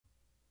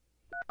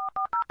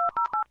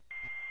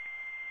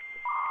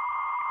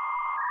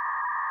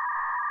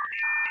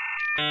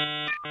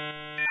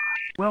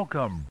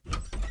Welcome.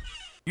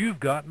 You've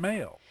got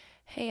mail.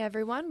 Hey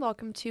everyone,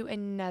 welcome to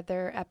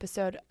another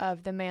episode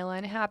of The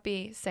Mail-In.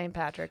 Happy St.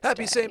 Patrick's Day.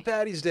 Happy St.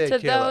 Patty's Day, to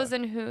Kayla. those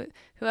and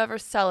whoever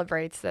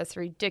celebrates this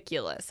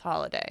ridiculous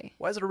holiday.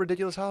 Why is it a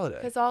ridiculous holiday?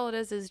 Because all it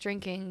is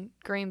drinking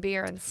green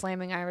beer and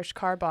slamming Irish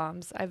car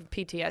bombs. I have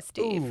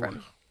PTSD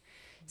from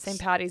St.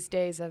 Patty's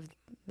days of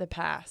the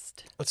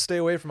past. Let's stay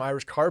away from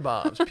Irish car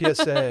bombs.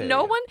 PSA.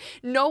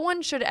 No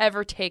one should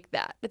ever take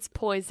that. It's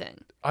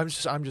poison. I'm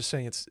just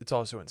saying it's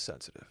also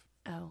insensitive.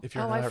 Oh,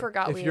 I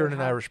forgot. If you're in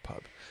an Irish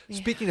pub. Yeah,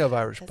 Speaking of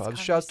Irish this pubs,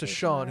 shouts to conversation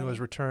Sean, who already. has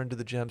returned to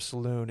the Gem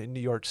Saloon in New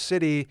York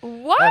City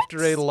What?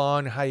 after a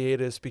long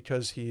hiatus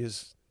because he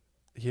was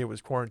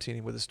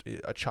quarantining with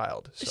a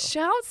child. So.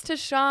 Shouts to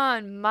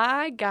Sean,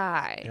 my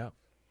guy. Yeah.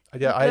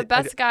 The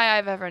best guy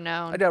I've ever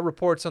known. I got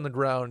reports on the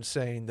ground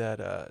saying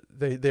that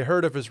they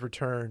heard of his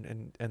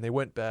return and they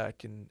went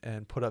back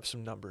and put up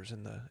some numbers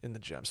in the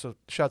Gem. So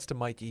shouts to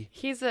Mikey.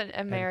 He's an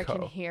American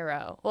co.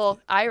 hero.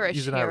 Well, Irish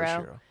He's an hero. Irish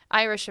hero.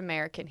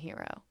 Irish-American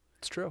hero.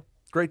 It's true.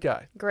 Great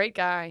guy. Great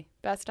guy.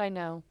 Best I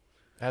know.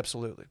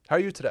 Absolutely. How are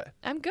you today?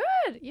 I'm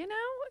good.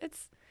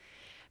 It's a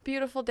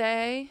beautiful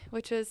day,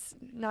 which is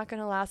not going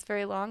to last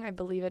very long. I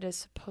believe it is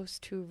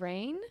supposed to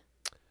rain,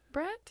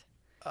 Brett?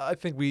 I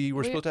think we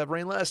were supposed to have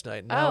rain last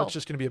night. Now it's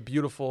just going to be a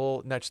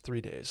beautiful next 3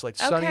 days, like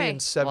sunny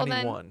and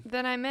 71. Well,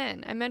 then I'm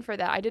in. I'm in for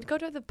that. I did go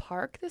to the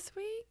park this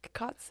week.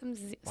 Caught some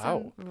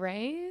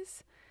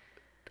rays.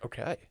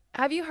 Okay.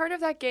 Have you heard of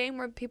that game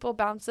where people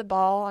bounce the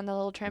ball on the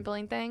little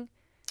trampoline thing?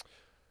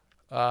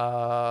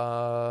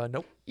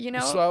 Nope.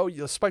 So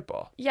spike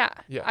ball. Yeah.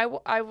 Yeah.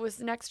 I was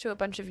next to a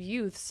bunch of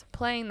youths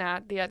playing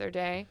that the other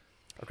day.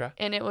 Okay.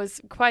 And it was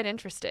quite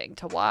interesting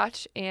to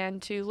watch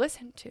and to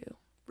listen to.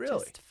 Really?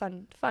 Just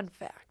fun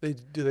fact. Do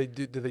they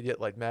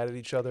get like mad at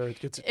each other?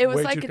 It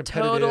was like a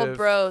total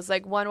bros.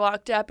 Like one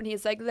walked up and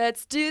he's like,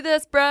 "Let's do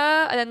this,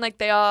 bruh," and then like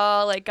they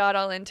all like got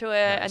all into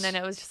it, Nice. and then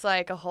it was just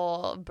like a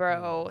whole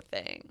bro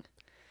thing.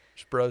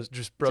 Just bros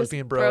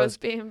being bros. Bros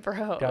being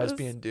bros. Guys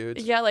being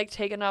dudes. Yeah, like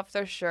taking off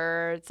their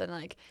shirts and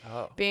like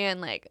Oh. being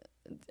like,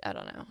 I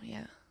don't know.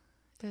 Yeah,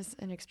 it was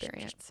an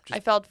experience. Just- I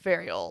felt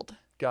very old.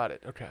 Got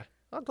it. Okay.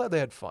 I'm glad they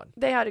had fun.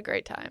 They had a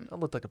great time. It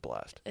looked like a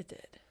blast. It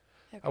did.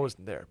 Okay. I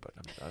wasn't there, but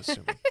I'm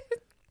assuming.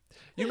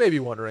 You may be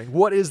wondering,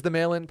 what is the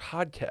Mail-In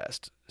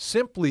Podcast?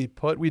 Simply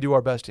put, we do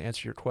our best to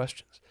answer your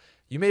questions.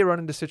 You may run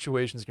into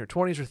situations in your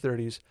 20s or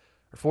 30s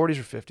or 40s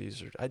or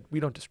 50s,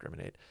 we don't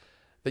discriminate,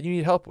 that you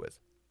need help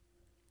with.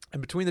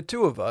 And between the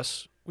two of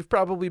us, we've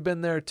probably been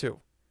there too.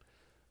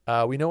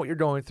 We know what you're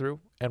going through,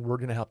 and we're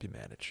going to help you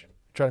manage.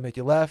 We try to make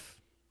you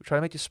laugh, we try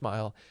to make you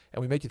smile,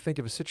 and we make you think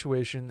of a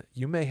situation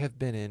you may have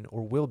been in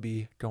or will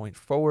be going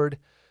forward.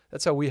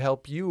 That's how we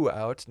help you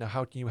out. Now,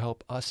 how can you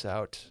help us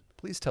out?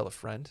 Please tell a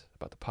friend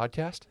about the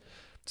podcast.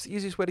 It's the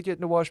easiest way to get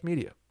into Wash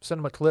Media. Send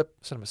them a clip,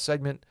 send them a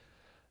segment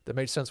that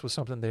made sense with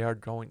something they are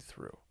going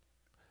through.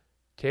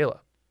 Kayla,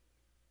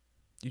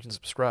 you can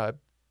subscribe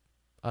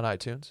on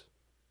iTunes.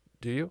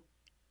 Do you?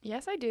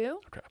 Yes, I do.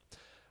 Okay.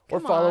 Or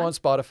Come follow on. on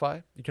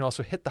Spotify. You can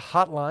also hit the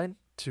hotline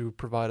to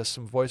provide us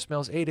some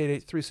voicemails,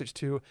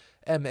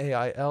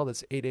 888-362-MAIL.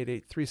 That's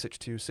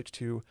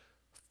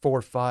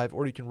 888-362-6245.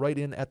 Or you can write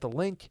in at the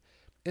link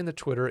in the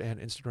Twitter and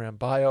Instagram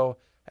bio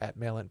at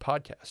Mail-In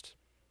Podcast.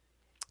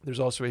 There's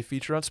also a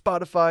feature on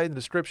Spotify in the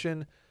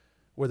description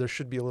where there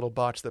should be a little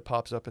box that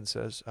pops up and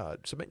says,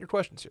 submit your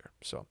questions here.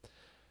 So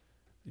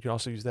you can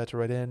also use that to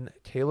write in.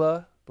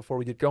 Kayla, before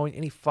we get going,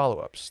 any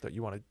follow-ups that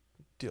you want to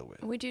deal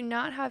with? We do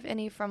not have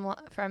any from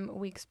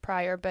weeks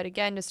prior, but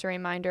again, just a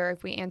reminder,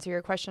 if we answer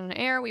your question on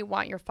air, we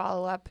want your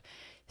follow-up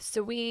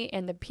so we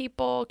and the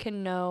people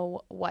can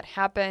know what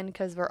happened,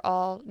 because we're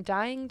all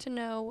dying to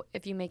know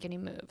if you make any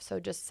moves. So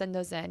just send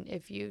those in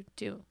if you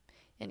do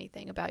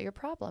anything about your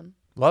problem.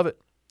 Love it.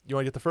 You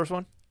want to get the first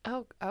one?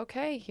 Oh,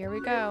 okay. Here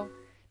we go.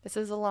 This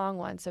is a long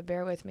one, so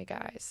bear with me,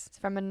 guys. It's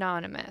from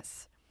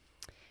Anonymous.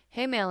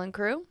 Hey, Mail-In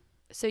crew.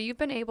 So you've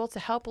been able to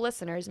help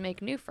listeners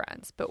make new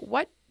friends, but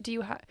do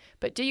you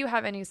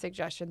have any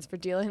suggestions for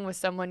dealing with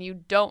someone you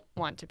don't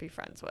want to be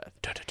friends with?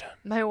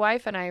 My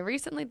wife and I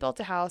recently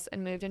built a house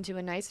and moved into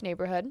a nice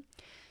neighborhood.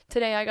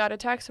 Today I got a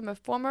text from a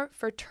former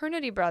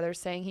fraternity brother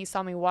saying he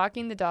saw me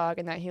walking the dog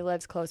and that he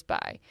lives close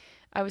by.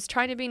 I was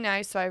trying to be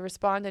nice, so I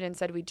responded and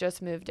said we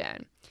just moved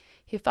in.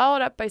 He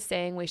followed up by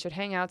saying we should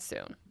hang out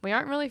soon. We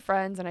aren't really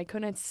friends, and I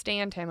couldn't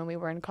stand him when we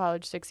were in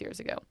college 6 years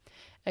ago.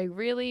 I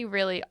really,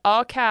 really,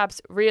 all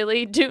caps,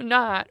 really do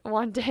not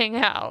want to hang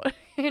out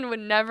and would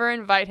never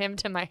invite him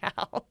to my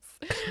house.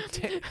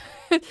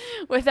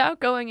 Without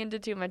going into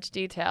too much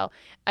detail,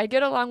 I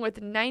get along with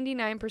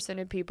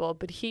 99% of people,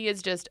 but he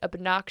is just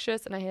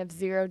obnoxious and I have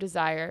zero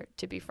desire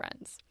to be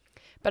friends.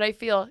 But I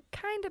feel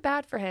kind of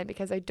bad for him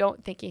because I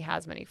don't think he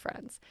has many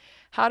friends.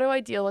 How do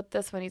I deal with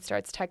this when he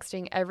starts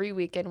texting every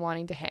weekend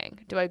wanting to hang?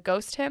 Do I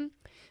ghost him?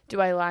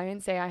 Do I lie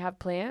and say I have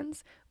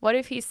plans? What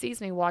if he sees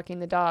me walking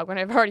the dog when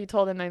I've already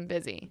told him I'm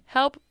busy?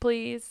 Help,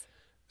 please.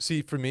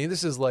 See, for me,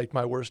 this is like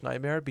my worst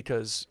nightmare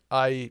because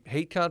I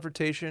hate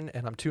confrontation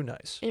and I'm too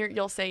nice.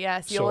 You'll say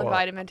yes. You'll So,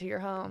 invite him into your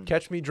home.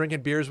 Catch me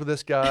drinking beers with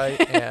this guy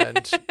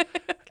and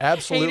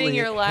absolutely Hating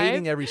your life?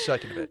 hating every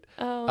second of it.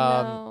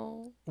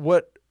 Oh,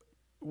 no.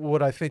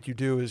 What I think you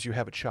do is you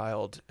have a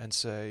child and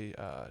say,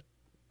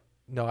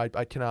 no,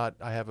 I cannot.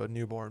 I have a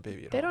newborn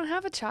baby at They home. don't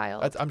have a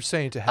child. I'm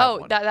saying to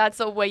have one. That's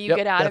the way you Yep,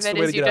 get out of that's the it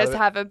way is to you get out just of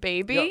it. have a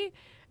baby. Yep.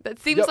 That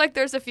seems Yep. like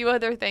there's a few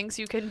other things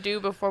you can do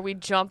before we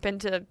jump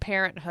into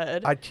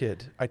parenthood. I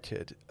kid.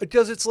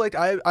 Because it's like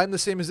I'm the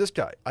same as this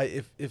guy.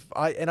 I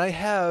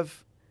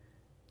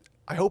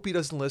hope he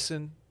doesn't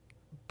listen,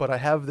 but I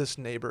have this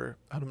neighbor.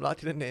 And I'm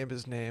not going to name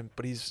his name,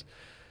 but he's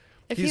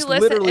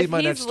literally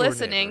my next door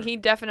listening, neighbor. he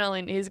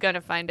definitely is going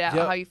to find out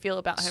Yep. how you feel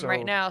about him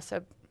right So- now.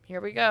 So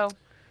here we go.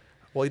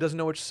 Well, he doesn't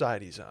know which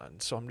side he's on,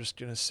 so I'm just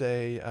going to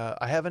say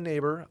I have a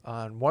neighbor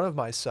on one of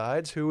my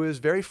sides who is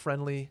very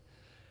friendly,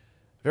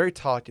 very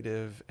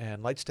talkative,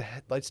 and likes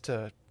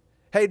to,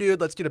 hey,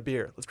 dude, let's get a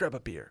beer. Let's grab a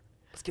beer.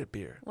 Let's get a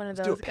beer. One of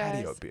let's do a those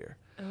patio guys. beer.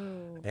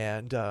 Ooh.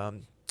 And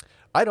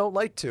I don't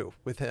like to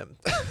with him.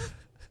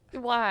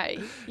 Why?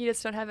 You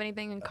just don't have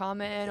anything in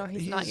common, or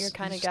he's not your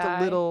kind of he's guy.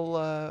 just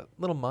a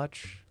little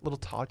much, little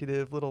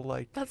talkative, little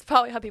like. That's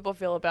probably how people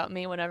feel about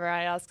me whenever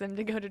I ask them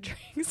to go to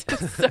drinks.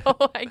 So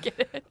I get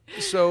it.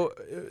 So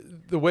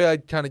the way I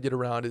kind of get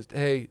around is,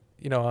 hey,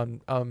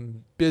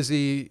 I'm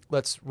busy.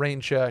 Let's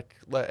rain check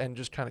and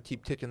just kind of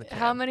keep kicking the can.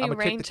 How many I'ma kick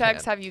rain the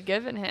checks can. have you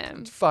given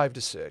him? 5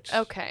 to 6.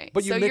 Okay,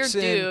 But you so mix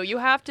you're in- due. You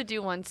have to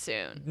do one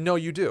soon. No,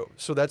 you do.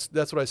 So that's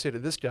what I say to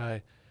this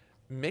guy.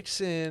 Mix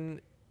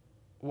in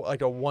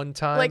like a one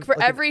time. Like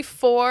for every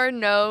 4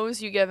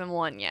 no's, you give him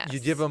 1 yes. You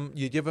give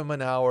him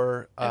an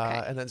hour,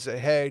 Okay. and then say,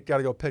 hey,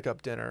 gotta go pick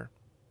up dinner.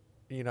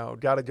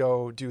 Gotta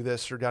go do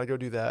this or gotta go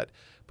do that.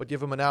 But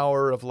give him an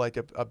hour of like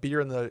a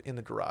beer in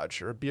the garage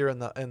or a beer in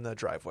the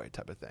driveway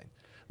type of thing.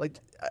 Like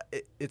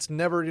it's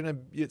never gonna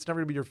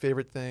be your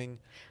favorite thing,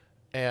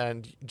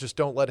 and just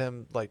don't let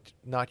him like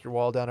knock your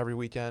wall down every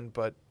weekend.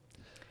 But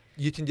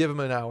you can give him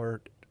an hour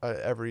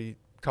every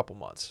couple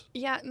months.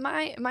 Yeah,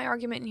 my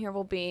argument here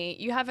will be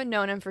you haven't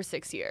known him for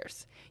 6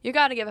 years. You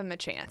got to give him a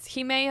chance.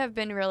 He may have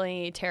been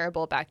really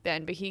terrible back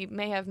then, but he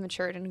may have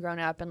matured and grown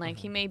up, and like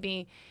he may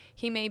be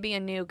a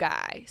new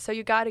guy. So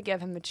you got to give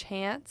him a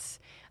chance.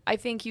 I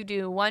think you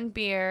do 1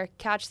 beer,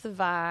 catch the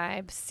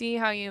vibe, see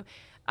how you.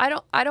 I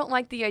don't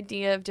like the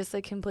idea of just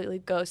like completely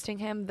ghosting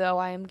him, though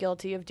I am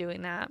guilty of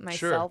doing that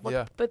myself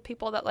yeah. with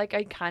people that like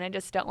I kind of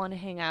just don't want to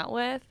hang out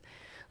with.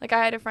 Like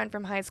I had a friend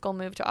from high school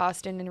move to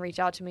Austin and reach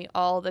out to me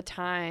all the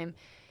time,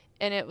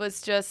 and it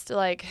was just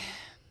like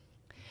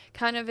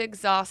kind of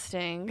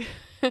exhausting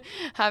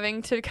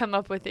having to come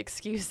up with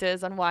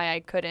excuses on why I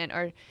couldn't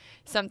or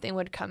something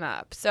would come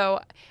up. So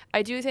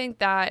I do think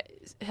that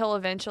he'll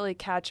eventually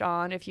catch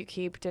on if you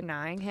keep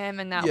denying him,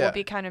 and that Yeah. will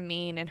be kind of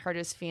mean and hurt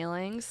his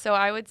feelings. So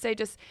I would say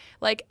just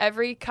like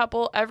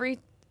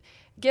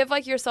give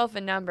like yourself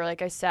a number,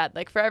 like I said.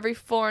 Like for every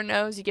 4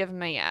 no's, you give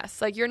him a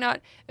yes. Like you're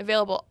not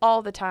available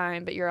all the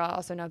time, but you're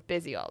also not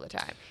busy all the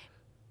time.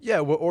 Yeah,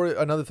 or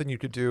another thing you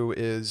could do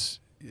is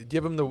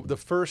give him the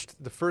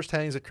first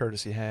hang is a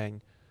courtesy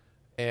hang,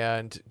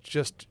 and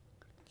just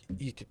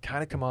you could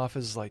kind of come off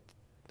as like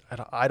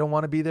I don't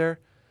want to be there,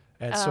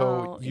 and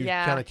so you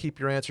yeah. kind of keep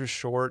your answers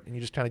short, and you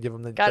just kind of give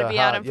him the Gotta be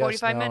out hot in yes,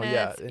 45 no,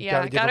 minutes. and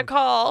Yeah, give gotta him,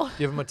 call.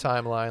 give him a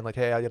timeline like,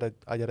 hey, I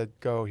gotta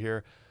go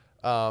here,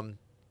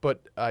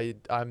 but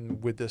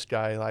I'm with this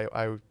guy.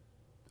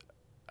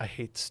 I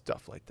hate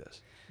stuff like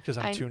this because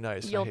I'm too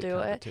nice. You'll I hate do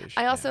it. confrontation.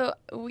 I Yeah. also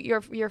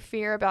your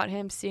fear about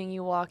him seeing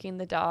you walking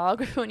the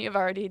dog when you've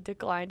already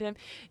declined him.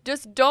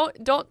 Just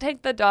don't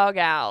take the dog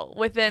out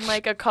within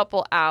like a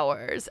couple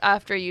hours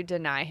after you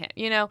deny him.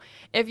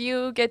 If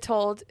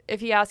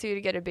he asks you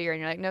to get a beer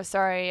and you're like, no,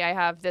 sorry, I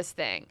have this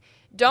thing.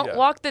 Don't Yeah.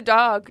 walk the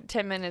dog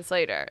 10 minutes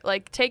later.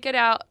 Like take it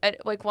out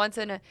at like once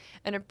an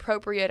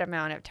appropriate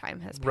amount of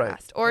time has Right.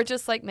 passed, or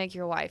just like make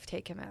your wife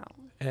take him out.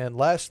 And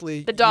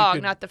lastly, The you dog,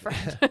 could- not the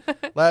friend.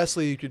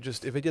 Lastly, you could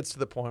just, if it gets to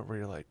the point where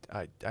you're like,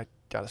 I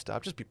gotta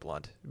stop, just be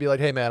blunt. Be like,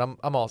 hey man,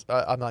 I'm not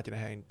gonna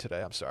hang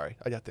today. I'm sorry,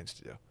 I got things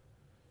to do.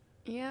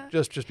 Yeah.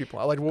 Just be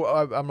blunt. Like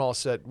I'm all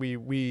set.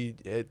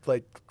 It's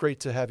like great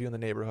to have you in the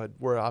neighborhood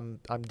where I'm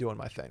doing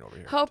my thing over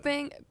here.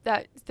 Hoping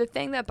that the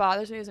thing that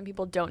bothers me is when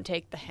people don't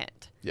take the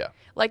hint. Yeah.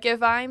 Like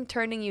if I'm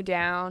turning you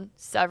down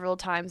several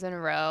times in a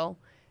row,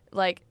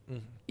 like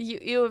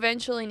you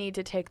eventually need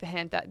to take the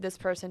hint that this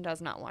person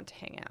does not want to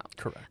hang out.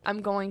 Correct.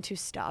 I'm going to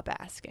stop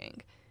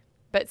asking.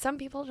 But some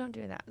people don't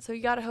do that. So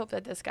you got to hope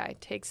that this guy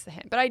takes the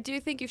hint. But I do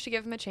think you should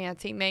give him a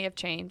chance. He may have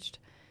changed.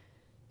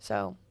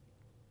 So,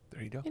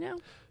 There you go. you know,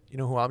 You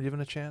know who I'm giving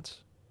a chance?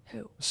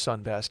 who?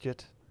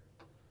 Sunbasket.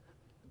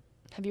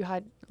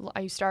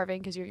 Are you starving?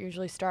 Because you're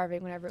usually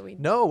starving whenever we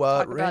No,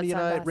 talk about Randy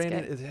and I. Sunbasket.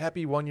 Randy,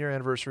 happy 1 year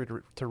anniversary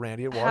to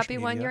Randy at Wash Happy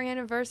Media. 1 year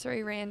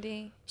anniversary,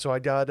 Randy. So I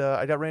got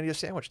Randy a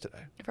sandwich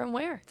today From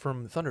where?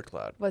 from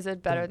Thundercloud. Was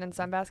it better than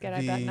Sunbasket?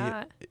 I bet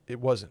not. It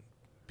wasn't,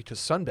 because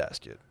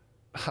Sunbasket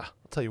I'll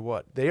tell you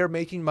what, they are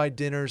making my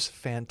dinners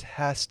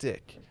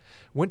fantastic.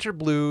 Winter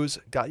blues,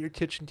 got your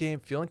kitchen game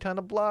feeling kind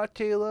of blah,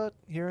 Kayla,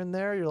 here and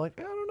there. You're like,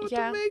 I don't know what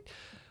Yeah. to make.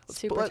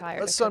 Super tired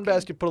Let of cooking.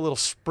 Sunbasket put a little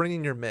spring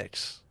in your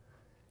mix.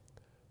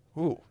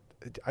 Ooh,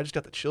 I just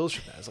got the chills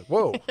from that. I was like,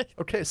 whoa,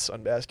 okay,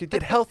 Sunbasket.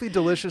 Get healthy,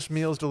 delicious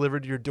meals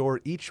delivered to your door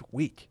each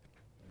week.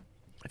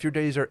 If your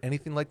days are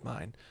anything like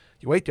mine,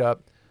 you wake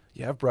up,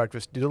 you have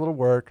breakfast, do a little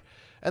work,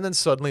 and then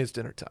suddenly it's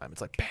dinner time.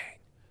 It's like, bang.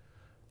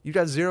 You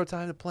got zero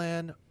time to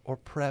plan or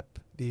prep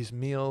these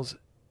meals,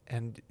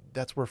 and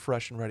that's where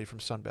Fresh and Ready from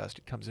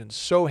Sunbasket comes in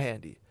so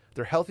handy.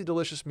 They're healthy,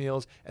 delicious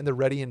meals, and they're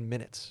ready in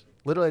minutes.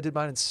 Literally, I did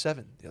mine in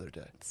 7 the other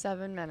day.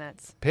 7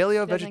 minutes.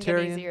 Paleo, Doesn't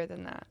vegetarian, get easier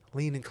than that.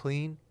 lean and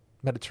clean,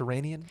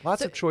 Mediterranean.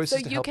 Lots of choices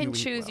So to you help can you eat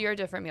choose well. your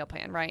different meal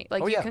plan, right?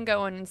 Like Oh, you yeah. can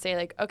go in and say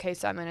like, okay,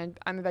 so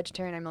I'm a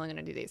vegetarian. I'm only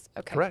going to do these.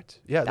 Okay. Correct.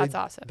 Yeah, That's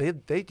awesome.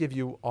 They give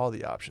you all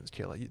the options,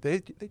 Kayla. They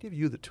give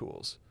you the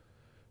tools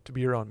to be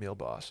your own meal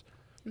boss.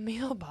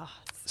 Meal boss.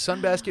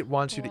 Sunbasket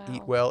wants you to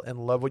eat Wow. well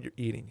and love what you're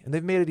eating, and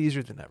they've made it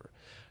easier than ever.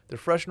 Their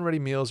fresh and ready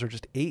meals are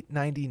just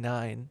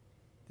 $8.99.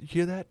 You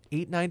hear that?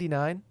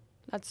 $8.99.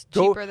 That's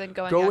Go- cheaper than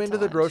going out Go to into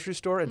the lunch. grocery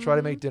store and try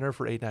to make Mhm. dinner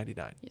for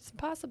 $8.99. It's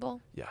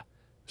impossible. Yeah.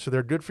 So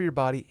they're good for your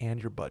body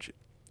and your budget.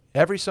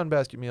 Every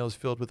Sunbasket meal is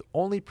filled with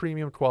only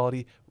premium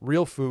quality,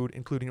 real food,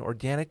 including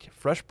organic,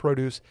 fresh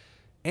produce,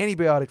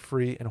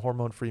 antibiotic-free and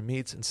hormone-free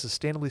meats, and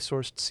sustainably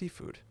sourced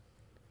seafood.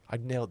 I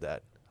nailed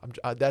that.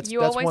 That's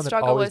You one always that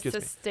struggle always with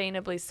gets me,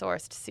 sustainably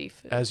sourced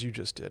seafood. as you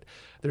just did.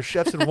 Their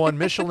chefs have won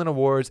Michelin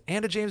awards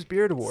and a James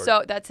Beard award.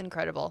 So that's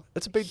incredible.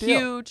 That's a big deal.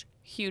 Huge,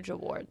 huge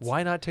awards.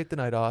 Why not take the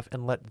night off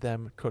and let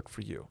them cook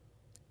for you?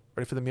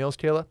 Ready for the meals,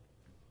 Kayla?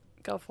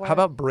 Go for it. How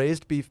about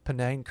braised beef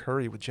Penang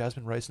curry with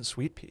jasmine rice and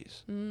sweet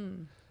peas?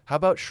 How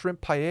about shrimp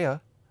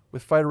paella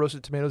with fire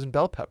roasted tomatoes and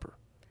bell pepper?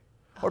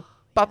 Or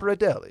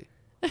pappardelle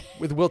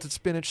with wilted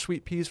spinach,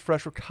 sweet peas,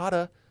 fresh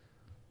ricotta?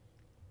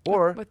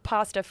 Or with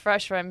pasta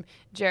fresh from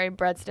Jerry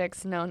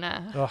Breadsticks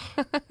Nona. ugh,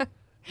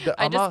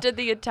 I just did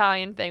the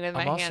Italian thing with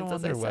my I'm also hands on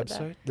as their I said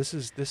website.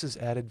 This is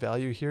added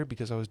value here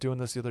because I was doing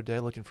this the other day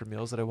looking for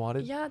meals that I that.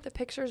 wanted. Yeah, the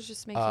pictures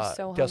just make you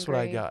so hungry. Guess what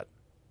I got?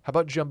 How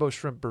about jumbo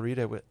shrimp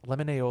burrito with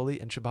lemon aioli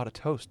and ciabatta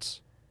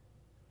toasts?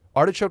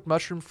 Artichoke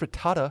mushroom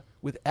frittata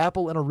with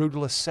apple and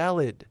arugula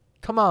salad.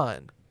 Come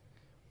on.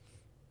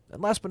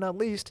 And last but not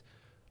least,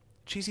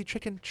 cheesy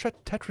chicken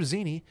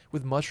tetrazzini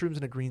with mushrooms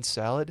and a green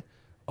salad.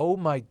 Oh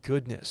my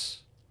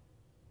goodness.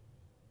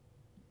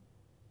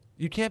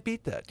 You can't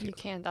beat that. You Kayla.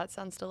 can. That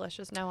sounds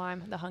delicious. Now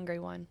I'm the hungry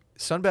one.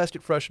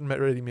 Sunbasket fresh and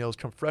ready meals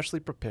come freshly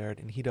prepared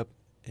and heat up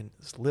in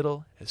as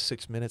little as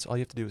 6 minutes. All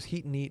you have to do is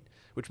heat and eat,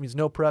 which means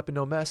no prep and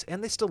no mess,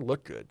 and they still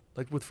look good.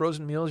 Like with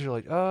frozen meals, you're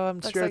like, oh, I'm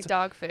Looks scared. like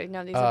dog food.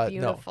 No, these are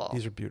beautiful. No,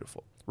 these are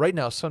beautiful. Right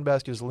now,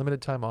 Sunbasket is a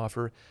limited time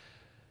offer.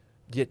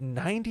 Get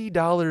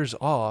 $90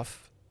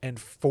 off and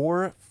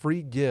 4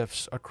 free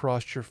gifts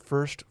across your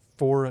first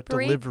 4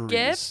 Free deliveries,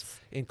 gifts?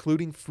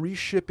 including free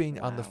shipping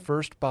on the Wow.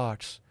 first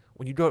box.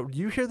 When you go,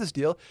 you hear this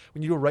deal?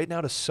 When you go right now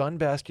to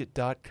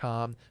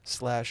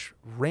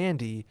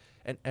sunbasket.com/Randy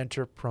and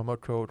enter promo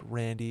code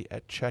Randy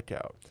at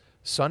checkout.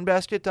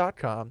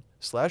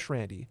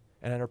 Sunbasket.com/Randy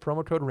and enter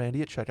promo code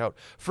Randy at checkout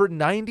for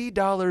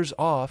 $90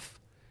 off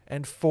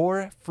and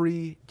 4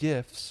 free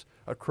gifts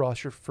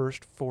across your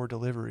first 4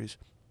 deliveries,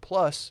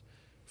 plus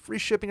free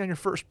shipping on your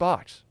first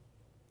box.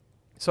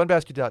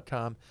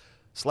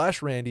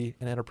 Sunbasket.com/Randy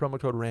and enter promo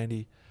code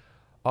Randy.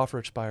 Offer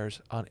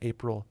expires on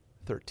April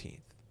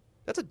 13th.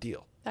 That's a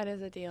deal. That is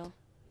a deal.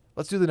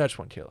 Let's do the next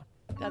one, Kayla.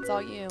 That's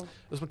all you.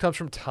 This one comes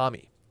from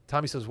Tommy.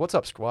 Tommy says, "What's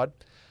up, squad?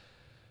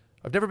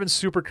 I've never been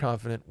super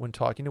confident when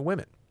talking to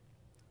women.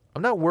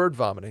 I'm not word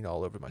vomiting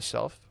all over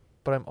myself,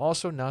 but I'm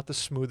also not the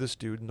smoothest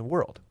dude in the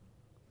world.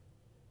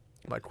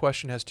 My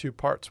question has 2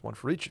 parts, one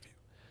for each of you."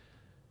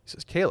 He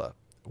says, "Kayla,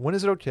 when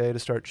is it okay to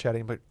start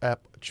chatting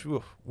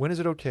when is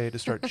it okay to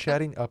start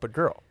chatting up a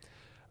girl?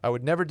 I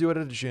would never do it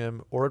at a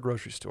gym or a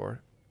grocery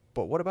store,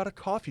 but what about a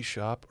coffee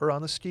shop or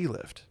on the ski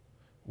lift?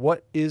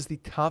 What is the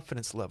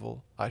confidence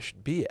level I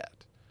should be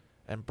at?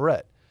 And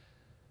Brett,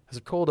 has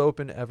a cold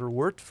open ever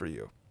worked for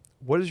you?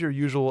 What is your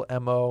usual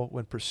MO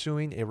when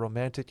pursuing a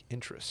romantic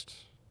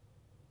interest?"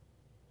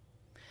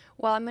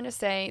 Well, I'm going to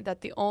say that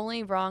the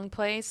only wrong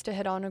place to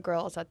hit on a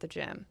girl is at the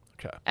gym.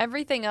 Okay.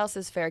 Everything else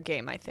is fair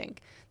game, I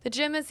think. The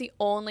gym is the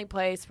only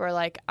place where,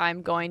 like,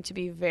 I'm going to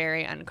be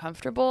very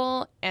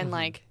uncomfortable and,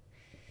 like,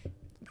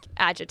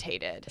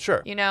 agitated.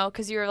 Sure. You know,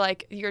 because you're,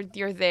 like,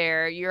 you're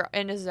there. You're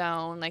in a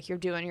zone. Like, you're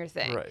doing your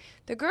thing. Right.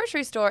 The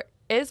grocery store,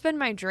 it's been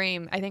my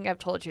dream. I think I've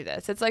told you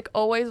this. It's, like,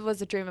 always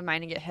was a dream of mine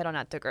to get hit on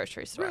at the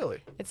grocery store.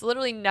 Really? It's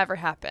literally never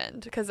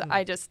happened because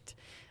I just...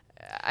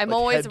 I'm like,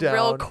 always head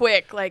real down.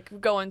 quick,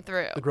 like going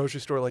through. The grocery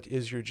store like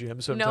is your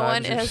gym sometimes. No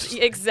one You're is just-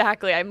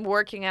 exactly. I'm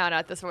working out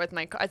at the store with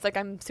my car. It's like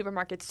I'm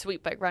supermarket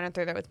sweep, like running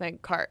through there with my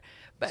cart.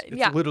 But It's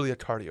yeah, literally a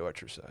cardio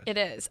exercise. it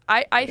is.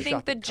 I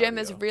think the shopping gym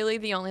is cardio. really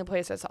the only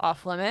place that's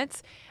off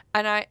limits.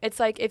 And it's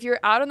like if you're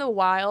out in the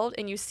wild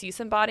and you see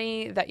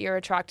somebody that you're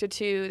attracted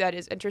to that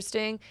is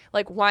interesting,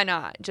 like why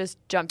not just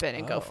jump in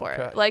and go Oh, for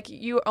okay. it? Like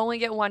you only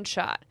get one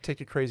shot.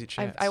 Take a crazy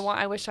chance.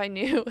 I wish I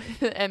knew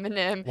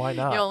Eminem. Why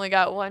not? You only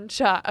got one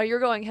shot. Oh, you're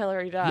going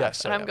Hillary Duff.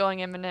 Yes, and I I'm am. going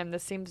Eminem.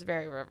 This seems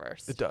very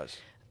reversed. It does.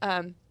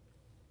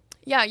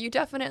 Yeah, you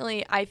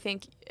definitely. I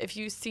think if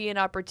you see an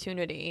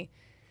opportunity,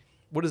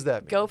 What does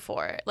that mean? go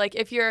for it. Like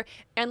if you're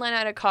in line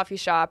at a coffee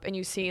shop and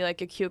you see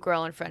like a cute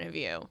girl in front of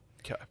you,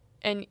 Okay.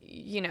 and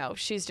you know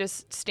she's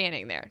just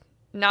standing there,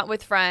 not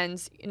with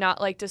friends,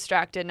 not like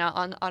distracted, not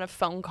on a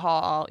phone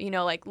call. You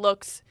know, like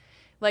looks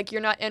like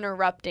you're not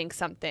interrupting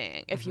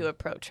something. If you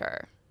approach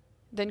her,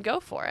 then go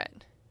for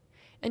it,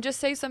 and just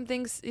say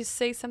something.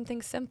 Say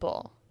something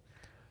simple.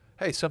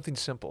 Hey, something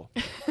simple.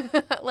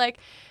 Like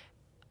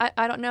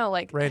I don't know.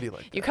 Like Randy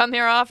like you come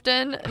here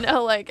often?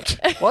 No, like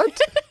What?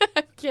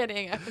 I'm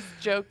kidding. I was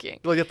joking.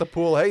 Like at the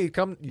pool. Hey, you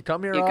come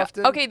here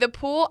often? Okay, the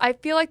pool. I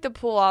feel like the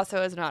pool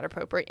also is not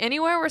appropriate.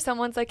 Anywhere where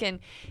someone's like in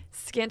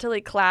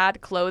scantily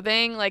clad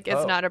clothing, like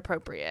it's Oh. not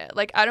appropriate.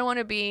 Like I don't want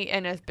to be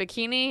in a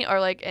bikini or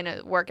like in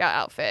a workout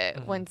outfit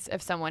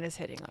if someone is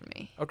hitting on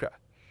me. Okay.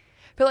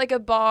 But like a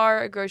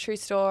bar, a grocery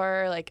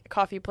store, like a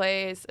coffee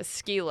place, a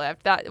ski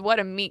lift. That what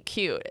a meet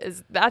cute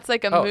is. That's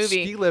like a Oh, movie.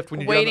 ski lift when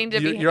you're waiting on the,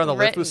 to be you're on the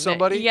lift with written.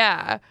 somebody?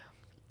 Yeah.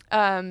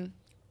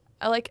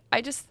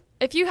 I just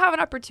if you have an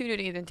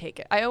opportunity, then take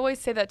it. I always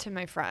say that to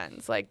my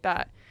friends, like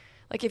that.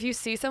 Like if you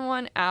see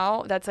someone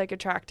out that's like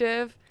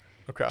attractive,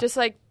 Okay. just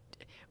like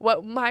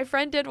what my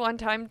friend did one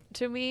time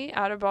to me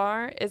at a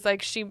bar is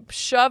like she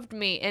shoved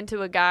me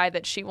into a guy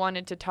that she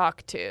wanted to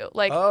talk to.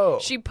 Like Oh.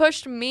 she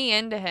pushed me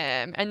into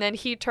him and then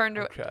he turned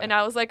Okay. and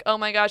I was like, "Oh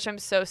my gosh, I'm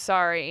so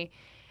sorry."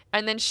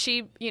 And then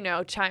she,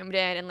 chimed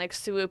in and like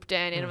swooped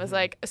in and was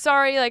like,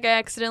 "Sorry, like I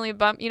accidentally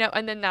bumped,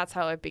 and then that's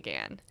how it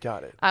began.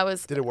 Got it.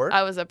 Did it work?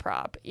 I was a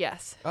prop.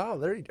 Yes. Oh,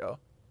 there you go.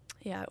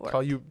 Yeah, it worked.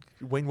 Call you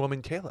wing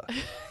woman Kayla.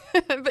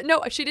 But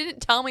no, she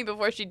didn't tell me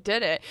before she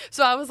did it.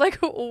 So I was like,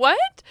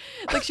 what?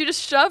 Like, she just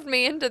shoved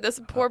me into this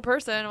poor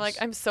person. I'm like,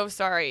 I'm so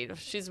sorry.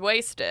 She's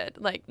wasted.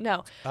 Like,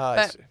 no. I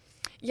But see.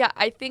 yeah,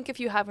 I think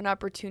if you have an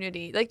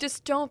opportunity, like,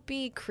 just don't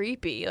be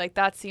creepy. Like,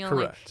 that's the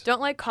only. Correct.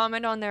 Don't, like,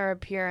 comment on their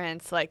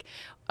appearance. Like,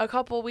 a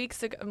couple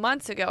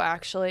months ago,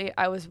 actually,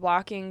 I was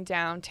walking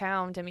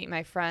downtown to meet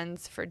my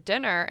friends for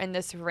dinner, and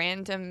this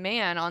random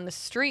man on the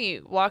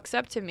street walks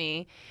up to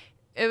me.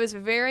 It was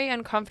very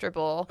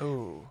uncomfortable.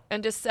 Oh.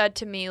 And just said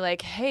to me,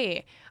 like,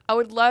 "Hey, I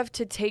would love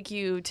to take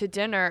you to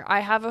dinner. I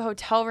have a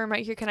hotel room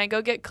right here. Can I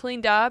go get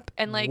cleaned up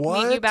and like meet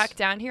you What? back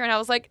down here?" And I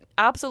was like,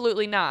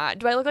 "Absolutely not.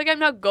 Do I look like I'm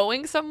not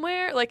going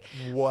somewhere?" Like,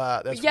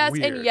 Wow, that's yes,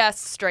 weird. and yes,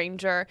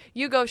 stranger.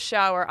 You go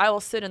shower. I will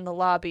sit in the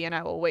lobby and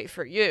I will wait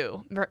for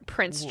you,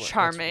 Prince Ooh, that's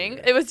Charming.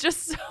 weird. It was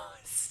just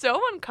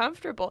so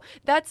uncomfortable.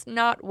 That's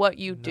not what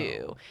you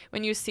do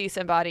when you see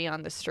somebody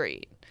on the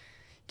street.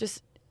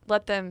 Just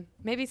let them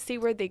maybe see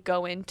where they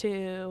go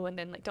into and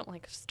then like don't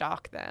like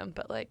stalk them,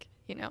 but like,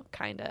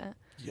 kind of.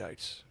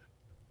 Yikes.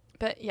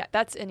 But yeah,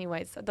 that's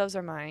anyways. Those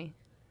are my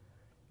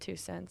 2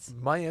 cents.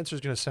 My answer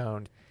is going to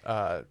sound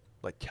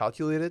like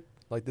calculated.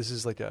 Like this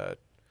is like a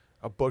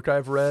book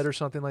I've read or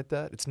something like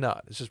that. It's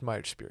not. It's just my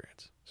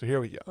experience. So here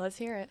we go. Let's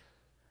hear it.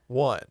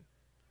 1.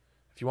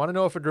 If you want to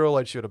know if a girl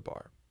likes you at a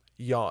bar,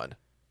 yawn.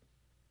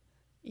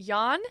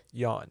 Yawn?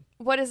 Yawn.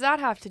 What does that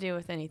have to do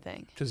with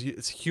anything? Because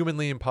it's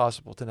humanly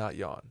impossible to not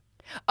yawn.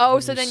 Oh,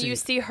 When so you then see you it.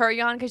 see her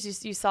yawn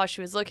because you saw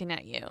she was looking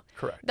at you.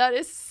 Correct. That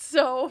is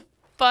so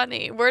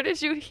funny. Where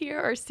did you hear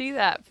or see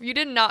that? You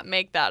did not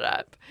make that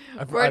up.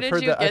 Where I've did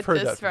heard you that- get I've heard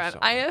this that from from?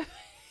 someone. I have.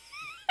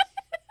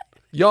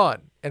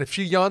 Yawn. And if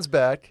she yawns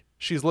back,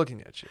 she's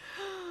looking at you.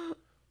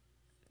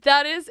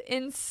 That is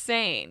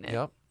insane.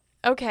 Yep.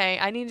 Okay,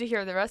 I need to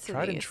hear the rest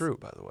Tried of these. and true,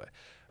 by the way.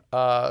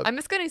 I'm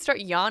just gonna start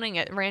yawning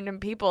at random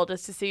people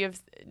just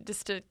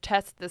to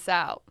test this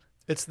out.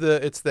 It's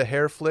the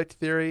hair flick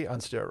theory on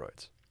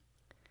steroids.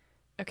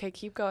 Okay,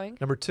 keep going.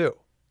 Number 2,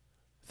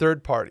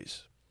 third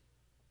parties.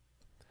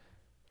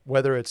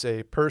 Whether it's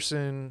a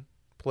person,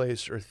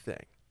 place, or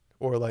thing,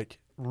 or like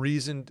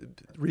reason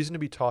to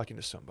be talking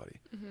to somebody.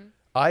 Mm-hmm.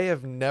 I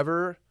have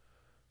never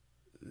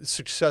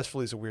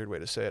successfully is a weird way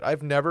to say it.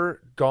 I've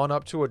never gone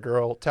up to a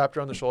girl, tapped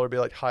her on the shoulder, be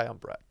like, "Hi, I'm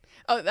Brett."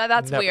 Oh,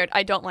 that's Never. weird.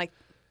 I don't like.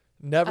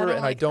 Never, I don't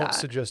and like I don't that.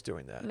 suggest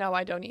doing that. No,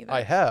 I don't either.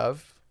 I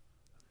have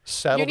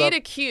saddled You need up.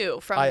 a cue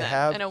from I them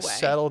have in a way.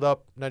 saddled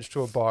up next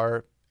to a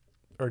bar,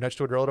 or next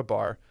to a girl at a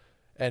bar,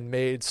 and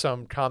made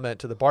some comment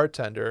to the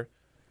bartender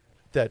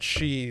that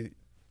she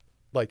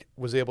like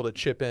was able to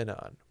chip in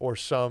on, or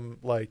some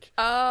like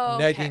Oh,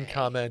 nagging okay.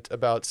 comment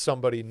about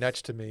somebody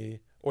next to me,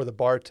 or the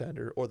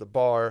bartender, or the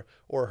bar,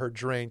 or her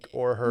drink,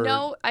 or her.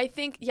 No, I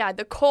think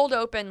the cold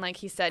open, like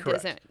he said,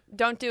 Correct.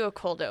 don't do a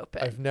cold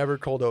open. I've never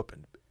cold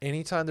opened.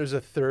 anytime there's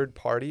a third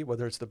party,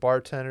 whether it's the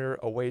bartender,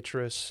 a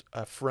waitress,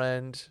 a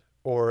friend,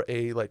 or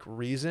a like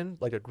reason,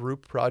 like a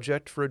group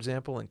project, for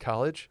example, in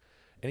college,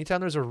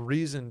 anytime there's a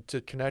reason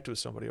to connect with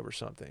somebody over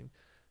something,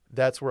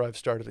 that's where I've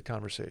started a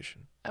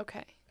conversation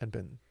Okay. and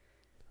been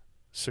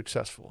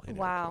successful in air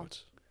Wow.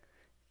 quotes.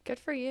 Good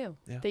for you.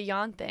 Yeah. The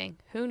yawn thing.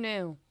 Who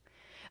knew?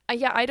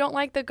 Yeah, I don't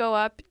like to go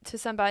up to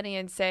somebody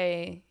and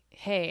say,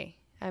 "Hey,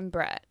 I'm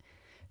Brett."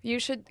 You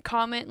should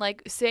comment,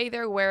 like, say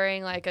they're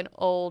wearing like an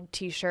old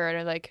T-shirt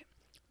or like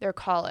their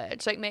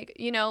college, like make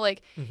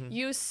like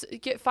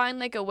find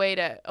like a way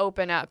to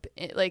open up,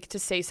 like to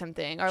say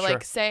something, or Sure.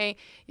 like say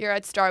you're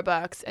at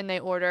Starbucks and they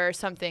order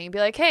something, be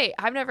like, "Hey,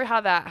 I've never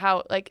had that.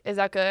 How like is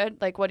that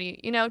good? Like, what do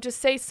you just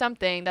say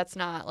something that's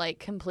not like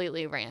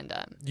completely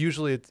random."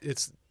 Usually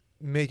it's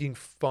making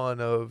fun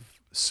of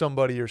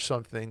somebody or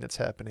something that's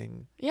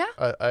happening. Yeah.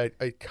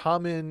 A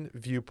common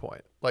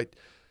viewpoint. Like,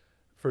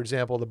 for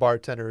example, the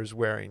bartender is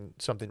wearing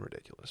something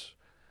ridiculous.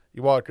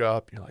 You walk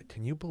up, you're like,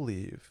 can you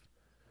believe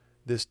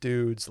this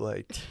dude's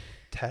like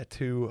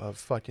tattoo of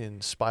fucking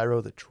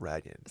Spyro the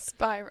Dragon?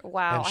 Spyro.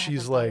 Wow. And I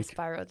she's haven't thought of like,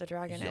 Spyro the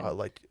Dragon. Yeah, in-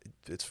 like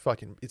it's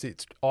fucking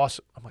it's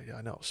awesome. I'm like, yeah,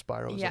 I know.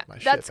 Spyro's yeah, like my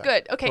shit. that's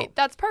good. Okay, Boom.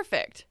 that's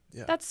perfect.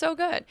 Yeah. That's so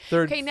good.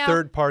 Third now-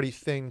 third party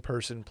thing,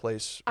 person,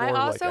 place, or I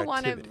also like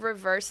want to activity.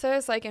 reverse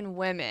this, like in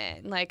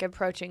women, like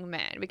approaching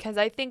men, because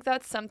I think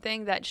that's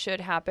something that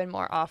should happen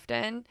more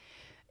often.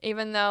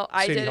 Even though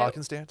I Sadie did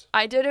Hawkins dance?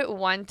 I did it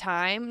one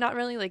time, not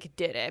really like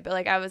did it, but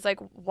like I was like,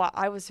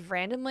 I was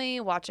randomly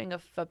watching a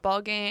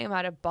football game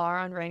at a bar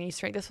on Rainy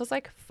Street. This was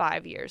like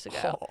 5 years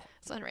ago. Oh,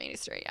 It's on Rainy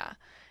Street, yeah.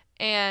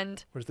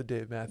 And where's the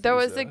Dave Matthews? there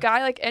was a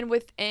guy like, and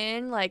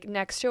within like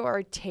next to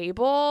our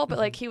table, but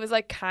like he was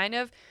like kind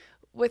of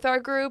with our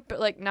group, but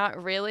like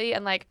not really.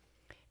 And like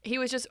he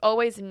was just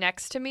always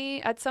next to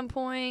me at some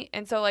point.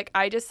 And so like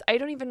I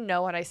don't even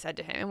know what I said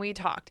to him. And we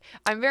talked.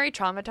 I'm very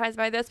traumatized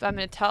by this, but I'm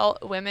going to tell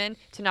women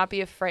to not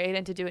be afraid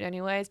and to do it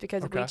anyways,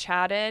 because we Okay.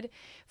 chatted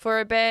for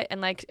a bit and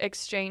like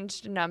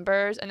exchanged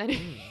numbers. And then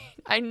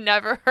I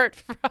never heard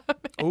from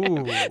him.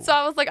 Ooh. So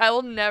I was like, I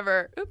will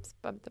never,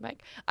 bumped the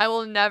mic. I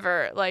will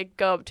never like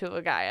go up to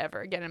a guy ever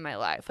again in my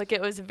life. Like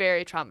it was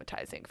very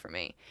traumatizing for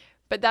me.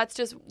 But that's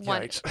just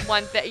Yikes.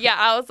 one thing. Yeah,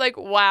 I was like,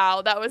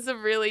 wow, that was a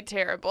really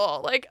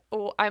terrible. Like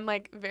I'm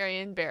like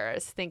very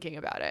embarrassed thinking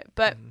about it.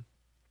 But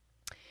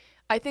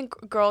I think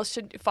girls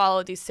should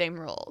follow these same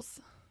rules.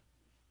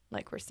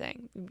 Like we're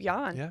saying,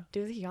 yawn. Yeah.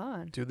 Do the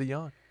yawn. Do the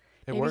yawn.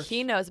 It Maybe works.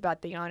 he knows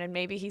about the yawn, and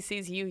maybe he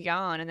sees you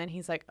yawn, and then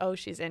he's like, oh,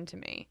 she's into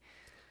me.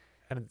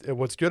 And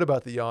what's good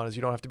about the yawn is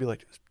you don't have to be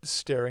like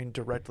staring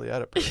directly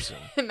at a person.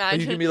 But Imagine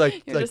you can be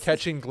like you're just-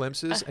 catching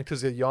glimpses,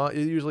 because the yawn,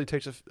 it usually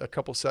takes a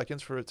couple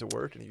seconds for it to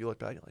work, and if you look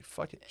back, you're like,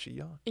 fuck it, she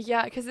yawned.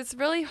 Yeah, because it's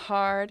really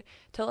hard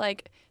to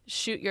like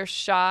shoot your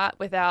shot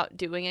without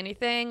doing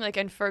anything. Like,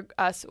 and for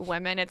us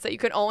women, it's that you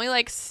can only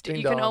like Ding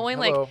you can dong. only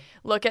Hello. like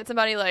look at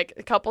somebody like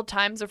a couple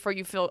times before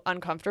you feel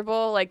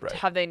uncomfortable. Like, Right.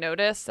 have they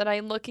noticed that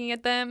I'm looking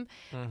at them?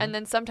 And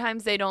then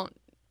sometimes they don't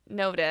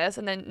notice,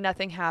 and then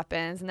nothing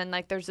happens, and then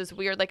like there's this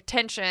weird like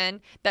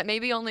tension that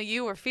maybe only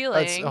you were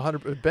feeling. That's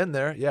 100 been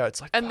there. Yeah, it's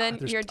like, And "God, then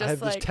there's- you're I just have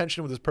this like-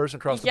 tension with this person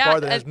across the Yeah,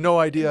 bar that has and no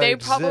idea I They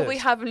probably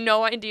exist. have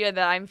no idea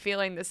that I'm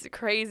feeling this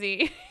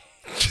crazy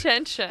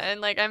tension.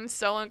 Like I'm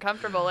so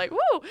uncomfortable. Like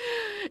woo,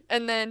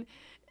 and then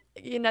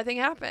nothing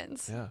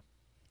happens. Yeah,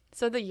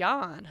 So the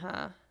yawn,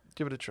 huh?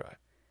 give it a try.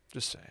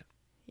 Just saying,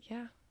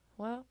 Yeah.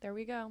 Well, there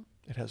we go.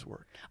 it has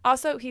worked.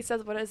 Also, he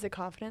says, "What is the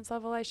confidence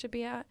level I should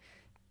be at?"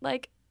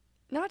 Like,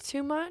 not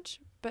too much,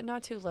 but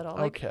not too little.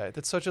 Like, Okay,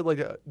 that's such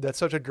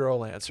a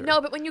girl answer.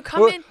 no, but when you come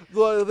Well, in.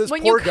 well, this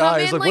when you poor come guy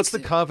is in, like, like, what's the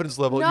confidence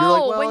level? No, You're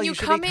like, well, when you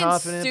should come be in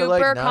confident, super but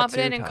like, not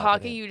confident too and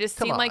confident. cocky, you just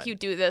Come seem like on. you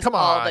do this Come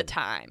all the on.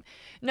 time.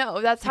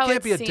 No, that's You how can't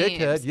it be a seems.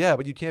 dickhead, yeah,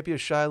 but you can't be a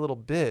shy little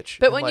bitch.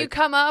 But and, when you like,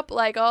 come up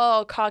like,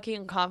 oh, cocky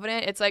and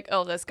confident, it's like,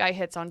 oh, this guy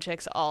hits on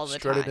chicks all the time,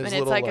 strutting and his it's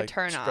little, like a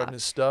turn strutting off.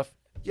 his stuff,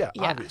 yeah,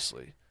 Yeah.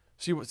 obviously.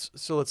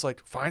 So it's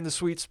like, find the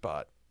sweet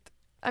spot.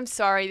 I'm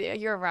sorry,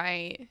 you're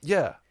right.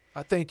 Yeah,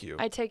 thank you.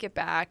 I take it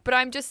back, but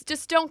I'm just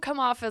don't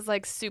come off as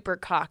like super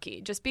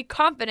cocky. Just be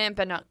confident,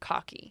 but not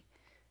cocky.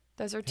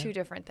 Those are two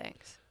different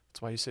things.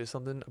 That's why you say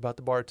something about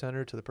the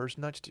bartender to the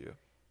person next to you,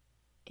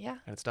 Yeah.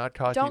 and it's not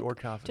cocky Don't- or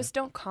confident. Just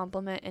don't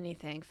compliment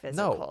anything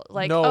physical. No,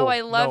 Like, no, oh, I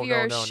love no,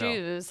 your no, no.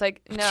 shoes.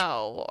 Like,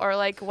 no. Or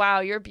like,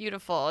 wow, you're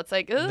beautiful. It's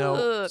like, ugh.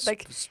 no,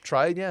 Like,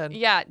 try again.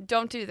 yeah,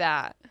 don't do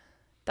that.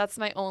 That's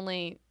my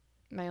only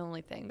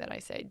thing that I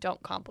say.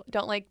 Don't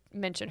like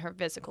mention her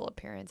physical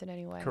appearance in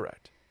any way.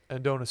 Correct,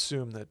 and don't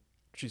assume that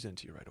she's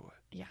into you right away.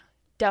 Yeah.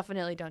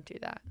 Definitely don't do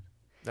that.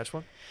 Next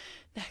one.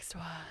 Next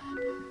one.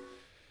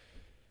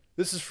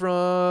 This is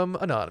from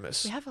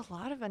Anonymous. We have a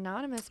lot of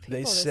anonymous people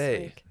They this say,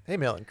 week. "Hey,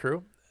 Mail and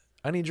Crew,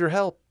 I need your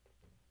help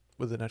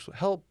with the next one.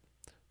 Help.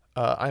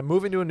 I'm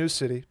moving to a new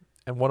city,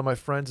 and one of my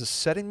friends is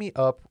setting me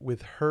up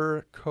with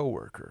her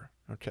coworker."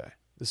 Okay,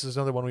 this is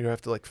another one where you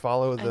have to like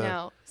follow I the.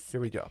 know. Here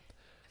we go.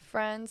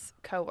 friend's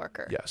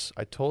coworker. Yes,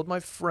 I told my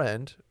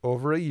friend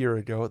over a year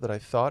ago that I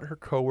thought her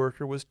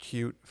coworker was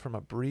cute from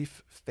a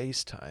brief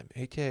FaceTime,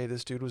 aka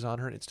this dude was on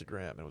her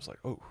Instagram and was like,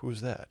 "Oh, who's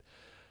that?"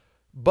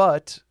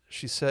 But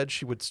she said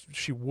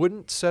she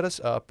wouldn't set us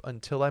up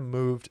until I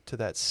moved to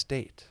that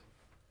state.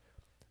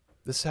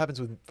 This happens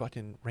with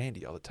fucking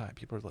Randy all the time.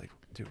 People are like,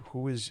 "Dude,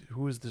 who is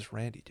this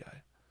Randy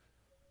guy?"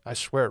 I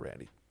swear,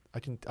 Randy.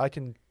 I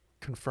can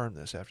confirm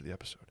this after the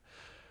episode.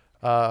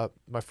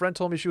 My friend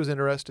told me she was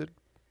interested.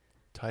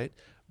 Tight.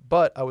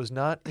 But I was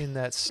not in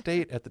that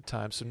state at the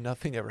time, so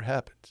nothing ever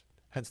happened.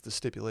 Hence the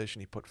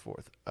stipulation he put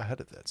forth ahead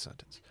of that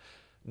sentence.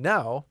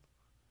 Now,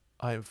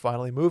 I am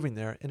finally moving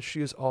there, and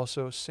she is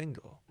also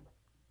single.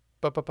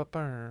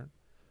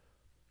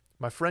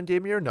 My friend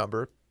gave me her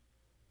number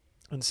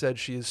and said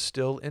she is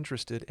still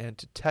interested and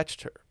to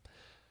text her.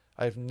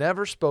 I have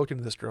never spoken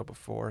to this girl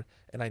before,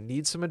 and I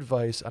need some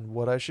advice on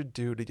what I should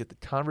do to get the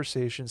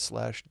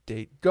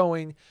conversation/date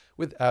going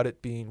without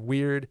it being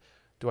weird.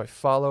 Do I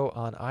follow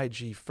on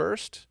IG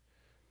first?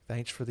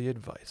 Thanks for the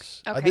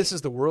advice. Okay. This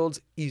is the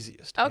world's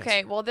easiest Okay,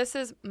 answer. well, this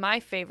is my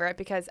favorite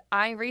because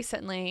I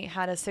recently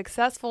had a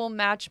successful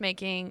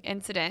matchmaking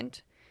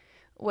incident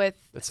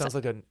with. That sounds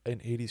like an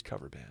 80s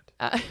cover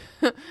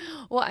band.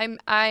 Well,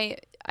 I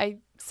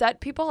set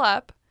people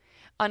up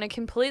on a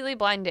completely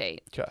blind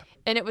date, Okay.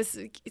 and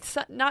it's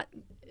not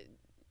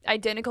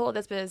identical to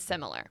this, but it's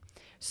similar.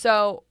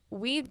 So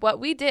what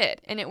we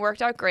did, and it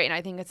worked out great, and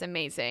I think it's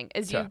amazing,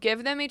 is you Okay.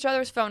 give them each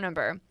other's phone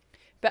number,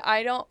 but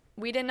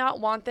we did not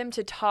want them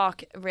to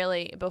talk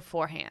really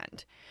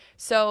beforehand.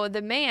 So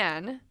the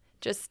man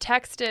just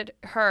texted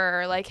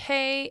her like,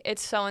 "Hey,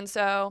 it's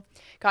so-and-so,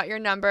 got your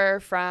number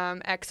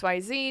from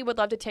XYZ, would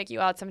love to take you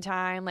out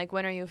sometime, like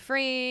when are you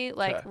free,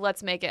 like Okay.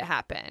 let's make it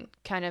happen,"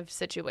 kind of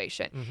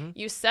situation. Mm-hmm.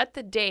 You set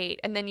the date,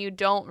 and then you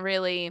don't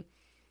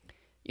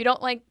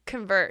like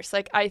converse.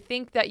 Like, I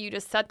think that you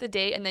just set the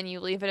date and then you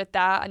leave it at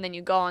that and then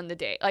you go on the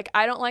date. Like,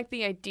 I don't like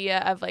the idea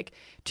of like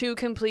two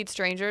complete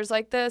strangers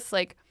like this,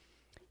 like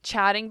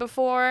chatting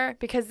before,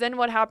 because then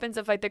what happens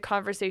if like the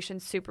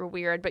conversation's super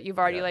weird, but you've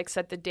already like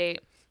set the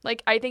date?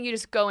 Like, I think you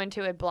just go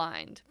into it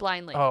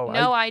blindly. Oh,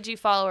 no IG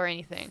follow or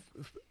anything.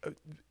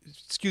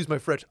 Excuse my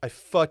French. I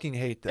fucking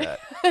hate that.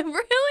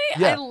 Really?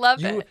 Yeah, I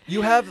love it.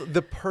 You have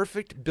the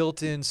perfect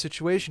built-in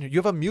situation here. You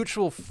have a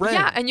mutual friend.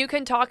 Yeah, and you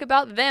can talk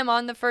about them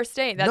on the first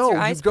date. That's no, your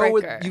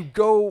icebreaker. you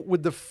go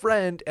with the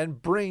friend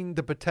and bring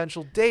the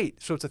potential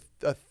date. So it's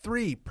a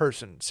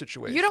three-person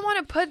situation. You don't want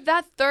to put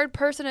that third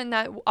person in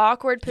that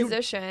awkward You-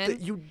 position.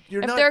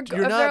 You're If not. they're-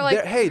 You're if not they're like-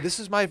 there. Hey, this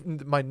is my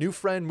new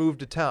friend moved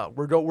to town.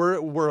 We're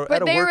but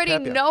at a they work already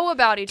happy hour. know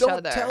about each Don't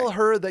other. tell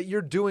her that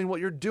you're doing what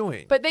you're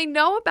doing. But they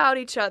know about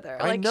each other.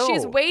 I Like, know.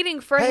 she's waiting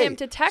for Hey, him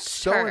to text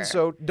so her. and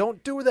so.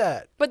 Don't do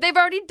that. But they've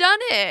already done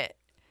it.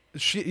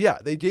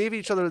 They gave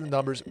each other the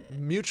numbers.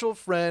 Mutual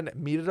friend,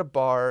 meet at a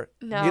bar,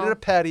 No. meet at a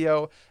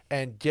patio,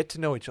 and get to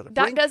know each other.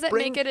 That doesn't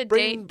make it a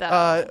date,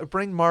 though.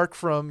 Bring Mark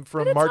from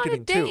But it's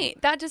marketing not a date. too.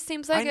 That just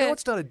seems like I know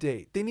it's not a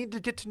date. They need to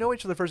get to know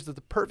each other first. It's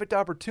the perfect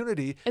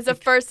opportunity. it's a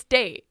first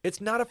date. It's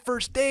not a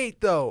first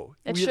date though.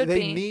 It should they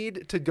be.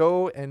 need to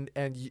go and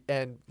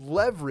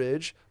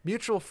leverage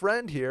mutual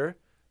friend here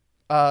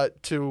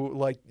to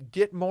like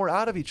get more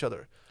out of each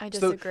other. I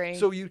disagree.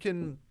 So you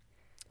can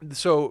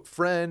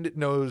friend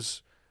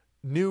knows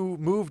new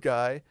move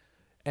guy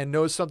and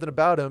knows something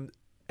about him,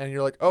 and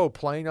you're like, "Oh,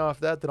 playing off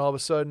that," then all of a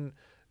sudden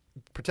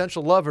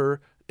potential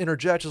lover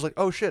interjects is like,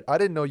 "Oh shit, I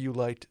didn't know you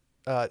liked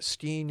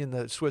skiing in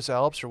the Swiss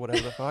Alps or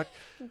whatever the fuck."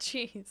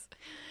 Jeez.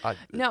 I-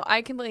 No,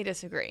 I completely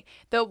disagree.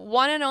 The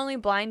one and only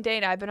blind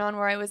date I've been on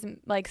where I was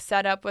like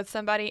set up with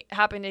somebody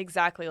happened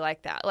exactly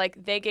like that.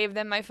 Like, they gave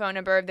them my phone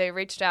number, they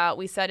reached out,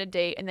 we set a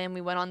date, and then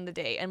we went on the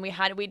date. And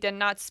we did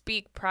not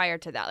speak prior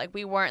to that. Like,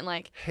 we weren't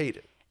like, hate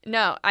it.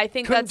 no, I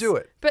think Couldn't that's do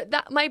it. But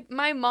that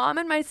my mom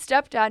and my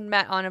stepdad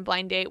met on a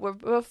blind date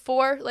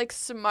before like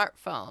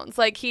smartphones.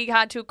 Like, he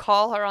had to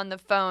call her on the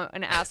phone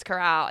and ask her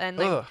out, and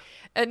like, Ugh.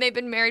 and they've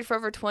been married for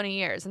over 20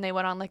 years, and they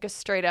went on like a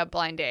straight up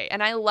blind date.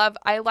 And I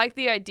like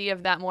the idea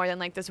of that more than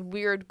like this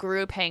weird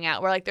group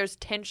hangout where like there's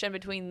tension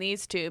between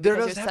these two There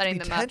because doesn't you're have to setting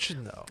be them up.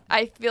 tension though.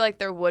 I feel like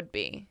there would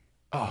be.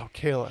 Oh,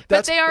 Kayla.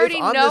 But they already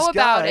if I'm know this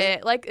about guy-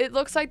 it. Like, it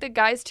looks like the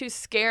guy's too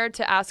scared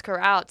to ask her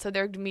out, so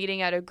they're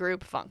meeting at a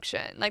group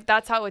function. Like,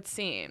 that's how it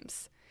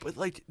seems. But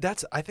like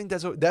I think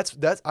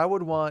that's I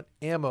would want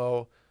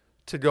ammo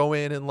to go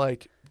in and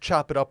like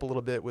chop it up a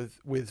little bit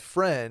with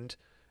friend,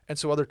 and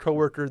so other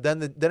coworker.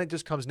 Then it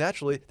just comes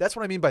naturally. That's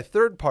what I mean by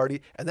third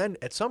party. And then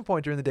at some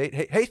point during the date,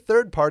 hey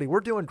third party, we're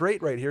doing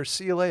great right here.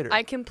 See you later.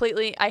 I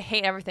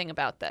hate everything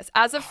about this.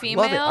 As a love it.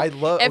 female, I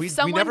love- if we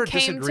someone never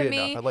came disagree to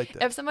me, enough. I like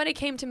that. if somebody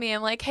came to me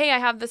and like, hey, I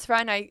have this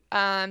friend,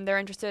 they're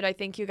interested, I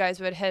think you guys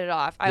would hit it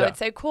off. I Yeah. would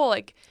say, cool,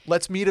 like,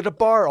 Let's meet at a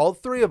bar, all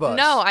three of us.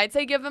 no, I'd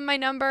say give them my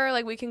number,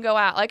 like, we can go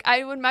out. Like,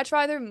 I would much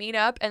rather meet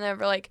up and then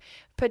like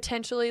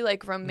potentially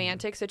like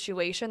romantic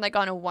situation, like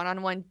on a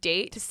one-on-one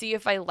date to see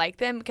if I like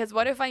them. Because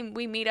what if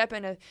we meet up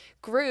in a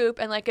group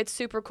and like it's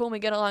super cool and we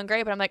get along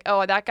great, but I'm like,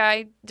 oh, that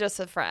guy just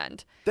a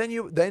friend. Then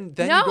you go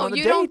No, on the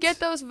you date. don't get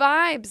those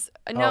vibes.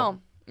 No.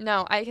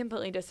 No, I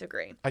completely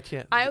disagree. I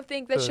can't. I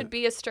think this the- should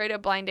be a straight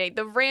up blind date.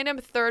 The random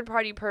third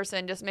party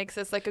person just makes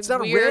this like a It's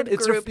not weird a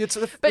group. But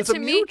it's a to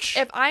me, mooch.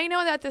 if I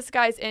know that this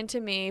guy's into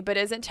me but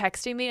isn't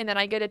texting me, and then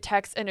I get a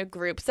text in a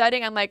group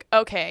setting, I'm like,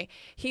 okay,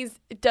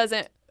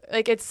 doesn't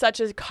like, it's such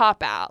a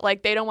cop out.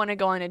 Like, they don't want to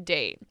go on a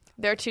date.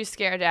 They're too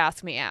scared to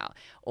ask me out,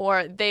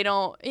 or they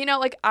don't,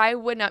 like, I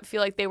would not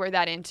feel like they were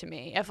that into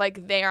me if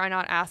like they are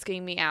not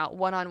asking me out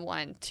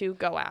one-on-one to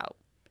go out.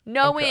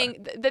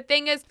 Knowing the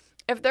thing is,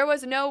 if there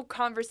was no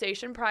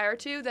conversation prior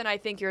to, then I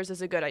think yours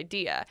is a good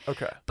idea.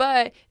 Okay.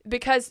 But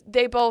because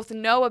they both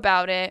know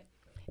about it,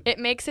 it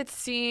makes it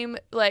seem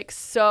like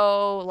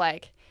so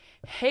like,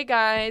 hey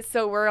guys,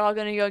 so we're all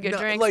gonna go get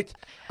drinks. Like,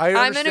 I'm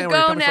I'm gonna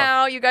go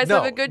now. You guys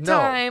have a good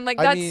time. Like,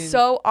 that's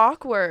so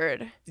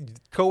awkward.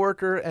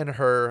 Coworker and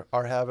her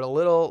are having a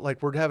little,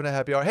 like, we're having a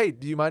happy hour. Hey,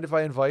 do you mind if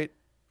I invite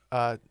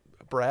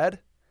Brad?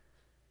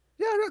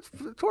 Yeah,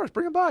 of course.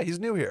 Bring him by. He's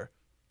new here.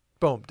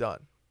 Boom,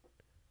 done.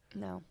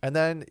 No. And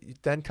then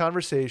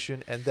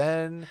conversation, and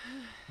then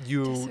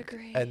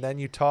Disagree. and then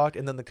you talk,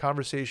 and then the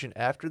conversation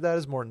after that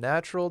is more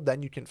natural.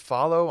 Then you can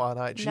follow on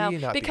IG, No,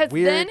 not because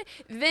be weird.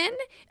 then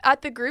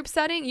at the group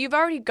setting, you've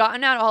already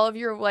gotten out all of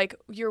your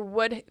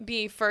would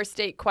be first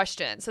date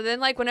questions. So then,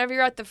 like, whenever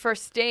you're at the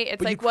first date, it's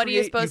But like, what are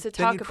you supposed to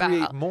then talk you create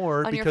about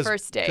more on your because,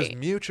 first because date?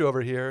 Mooch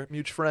over here,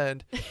 Mooch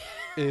friend,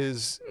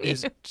 is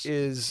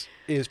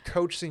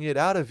coaxing it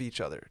out of each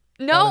other.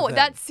 No, them.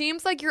 that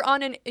seems like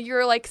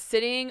you're like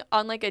sitting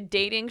on like a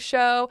dating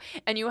show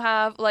and you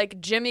have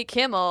like Jimmy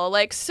Kimmel,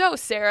 like, so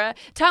Sarah,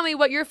 tell me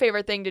what your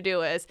favorite thing to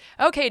do is.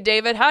 Okay,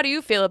 David, how do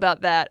you feel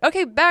about that?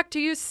 Okay, back to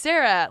you,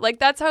 Sarah. Like,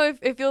 that's how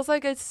it feels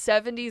like a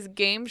 70s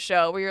game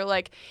show where you're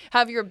like,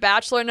 have your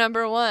bachelor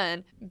number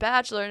 1,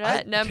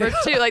 bachelorette number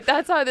 2. Like,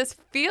 that's how this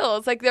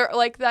feels. Like, they're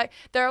like that.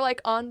 They're like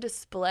on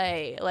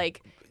display.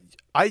 Like,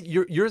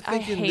 You're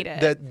thinking hate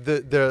it. that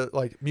the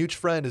like Mooch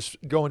friend is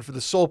going for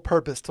the sole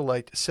purpose to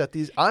like set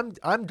these.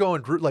 I'm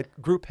going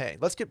group hang.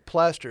 Let's get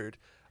plastered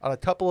on a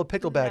couple of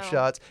pickleback No.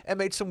 shots and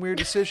made some weird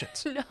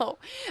decisions. no,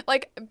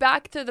 like,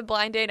 back to the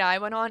blind date I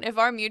went on. If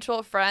our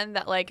mutual friend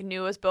that like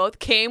knew us both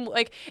came,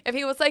 like, if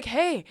he was like,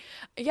 hey,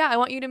 yeah, I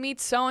want you to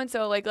meet so and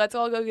so, like, let's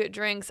all go get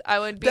drinks, I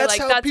would be That's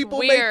like, how that's people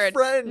make weird.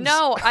 friends.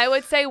 No, I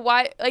would say,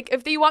 why? Like,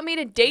 if you want me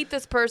to date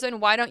this person,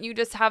 why don't you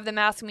just have them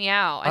ask me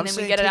out and I'm then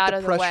saying we get it take out the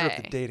of the pressure way?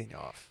 of the dating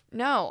off.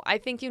 No, I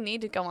think you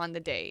need to go on the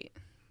date.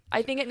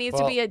 I think it needs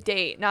to be a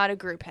date, not a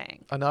group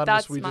hang.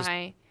 Anonymous,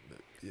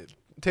 That's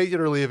Take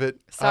it or leave it.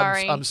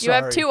 sorry. I'm You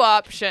sorry. have 2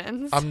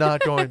 options. I'm not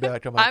going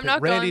back on my I'm pick.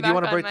 not Randy, going do you back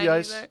want to on break mine the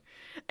ice?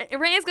 either.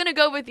 Randy's gonna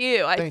go with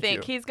you. I Thank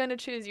think you. he's gonna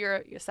choose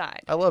your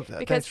side. I love that.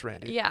 Because, Thanks,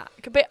 Randy. yeah,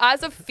 but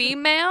as a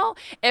female,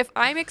 if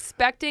I'm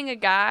expecting a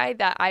guy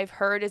that I've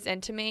heard is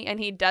into me and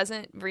he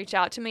doesn't reach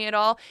out to me at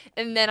all,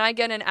 and then I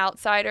get an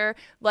outsider,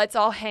 let's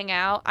all hang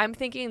out, I'm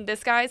thinking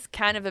this guy's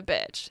kind of a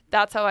bitch.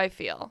 That's how I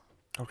feel.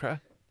 Okay.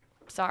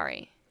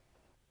 Sorry.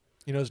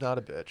 You know, he's not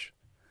a bitch.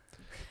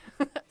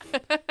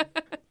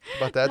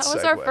 About that was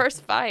segue. our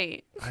first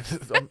fight.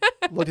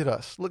 Look at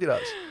us. Look at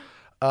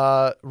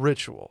us.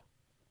 Ritual.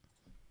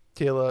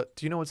 Kayla,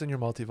 do you know what's in your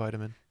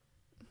multivitamin?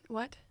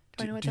 What?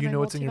 Do you know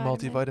what's in your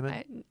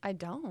multivitamin? I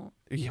don't.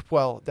 Yeah,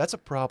 well, that's a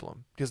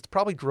problem because it's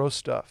probably gross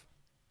stuff.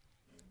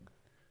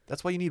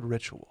 That's why you need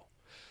Ritual.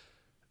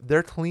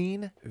 Their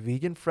clean,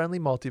 vegan-friendly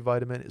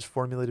multivitamin is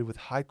formulated with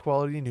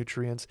high-quality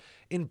nutrients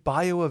in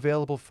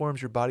bioavailable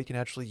forms your body can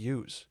actually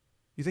use.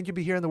 You think you'd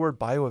be hearing the word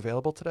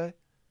bioavailable today?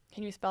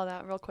 Can you spell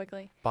that real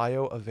quickly?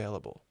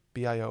 Bioavailable.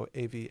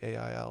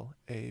 Bioavailable.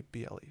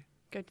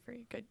 Good for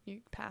you. Good. You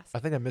passed. I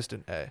think I missed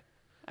an A.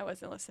 I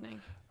wasn't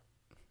listening.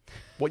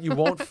 What you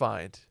won't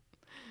find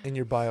in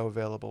your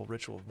bioavailable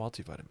Ritual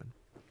multivitamin: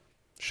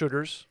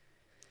 sugars,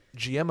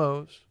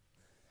 GMOs,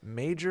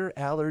 major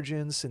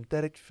allergens,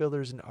 synthetic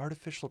fillers, and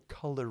artificial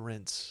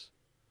colorants.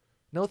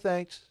 No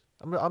thanks.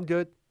 I'm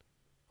good.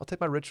 I'll take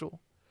my Ritual.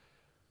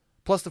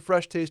 Plus the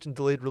fresh taste and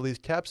delayed release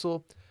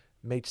capsule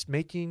makes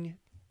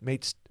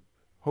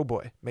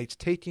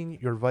taking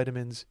your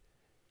vitamins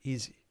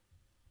easy.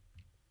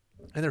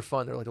 And they're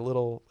fun. They're like a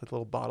little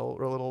bottle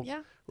or a little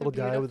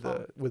guy with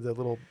the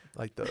little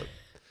like the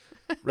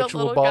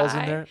Ritual little balls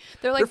guy. in there.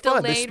 They're like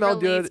fun. They delayed smell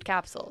release good.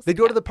 capsules. They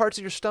go to the parts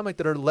of your stomach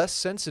that are less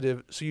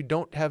sensitive, so you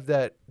don't have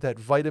that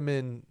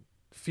vitamin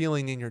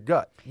feeling in your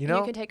gut. You know,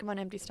 You can take them on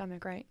empty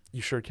stomach, right?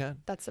 you sure can.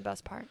 That's the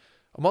best part.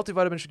 A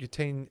multivitamin should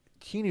contain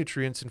key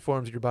nutrients and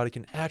forms your body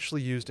can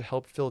actually use to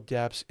help fill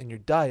gaps in your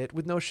diet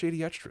with no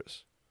shady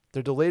extras.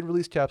 Their delayed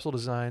release capsule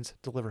designs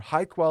deliver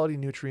high quality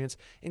nutrients,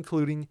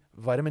 including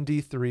vitamin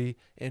D3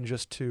 in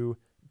just 2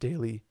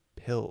 daily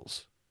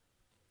pills.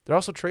 They're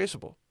also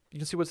traceable. You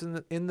can see what's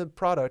in the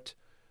product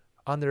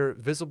on their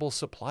visible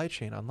supply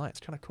chain online. It's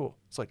kind of cool.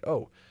 It's like,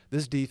 oh,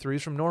 this D3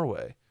 is from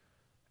Norway,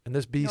 and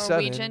this B7.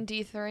 Norwegian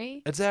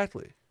D3?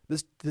 Exactly.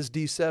 This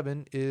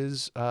D7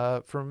 is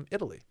from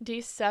Italy.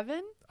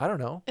 D7? I don't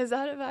know. Is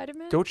that a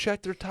vitamin? Go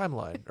check their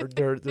timeline or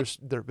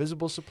their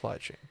visible supply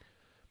chain.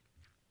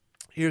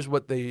 Here's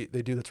what they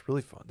do that's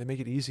really fun. They make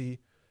it easy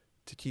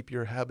to keep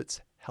your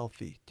habits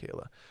healthy,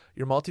 Kayla.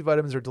 Your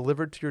multivitamins are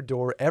delivered to your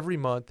door every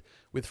month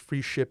with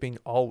free shipping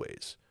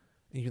always.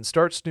 You can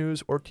start,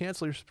 snooze, or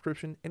cancel your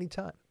subscription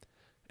anytime.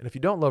 And if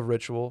you don't love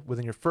Ritual,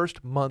 within your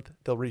first month,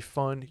 they'll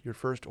refund your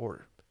first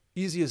order.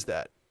 Easy as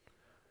that.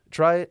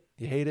 Try it,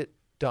 you hate it,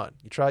 done.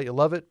 You try it, you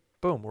love it,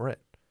 boom, we're in.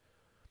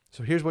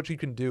 So here's what you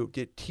can do.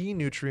 Get key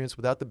nutrients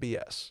without the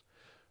BS.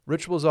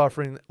 Ritual is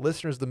offering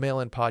listeners of the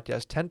Mail In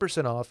Podcast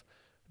 10% off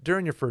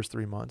during your first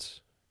 3 months.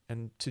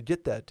 And to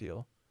get that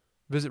deal,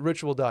 visit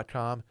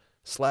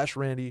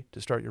ritual.com/Randy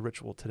to start your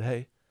ritual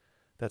today.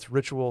 That's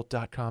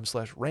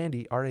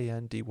ritual.com/Randy,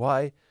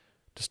 R-A-N-D-Y,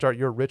 to start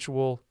your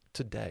ritual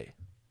today.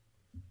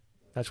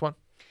 Next one.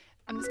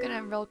 I'm just going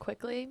to real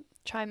quickly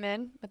chime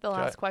in with the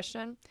last Okay.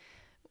 question.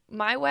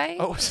 My way,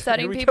 Oh,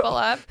 setting here we people go.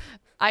 up.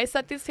 I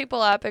set these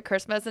people up at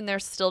Christmas and they're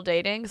still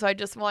dating. So I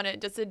just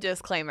wanted a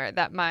disclaimer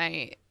that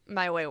my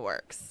way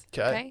works.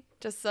 'Kay.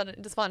 Just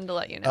wanted to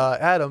let you know.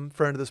 Adam,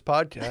 friend of this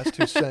podcast,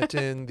 who sent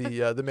in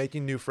the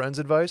making new friends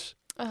advice,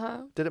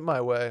 did it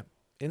my way.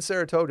 In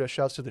Saratoga,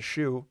 shouts to the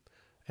shoe,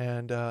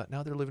 and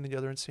now they're living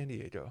together in San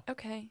Diego.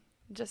 Okay.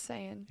 Just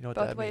saying. You know what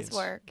Both that ways means.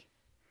 work.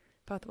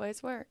 Both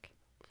ways work.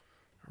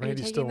 Are you Randy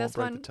taking still won't this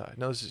break one? the tie.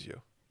 No, this is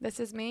you. This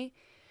is me.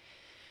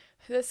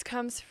 This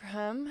comes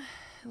from,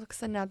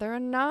 looks another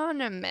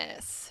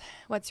anonymous.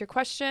 What's your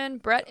question?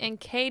 Brett and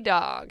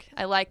K-Dog.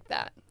 I like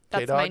that.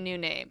 That's my K-Dog? new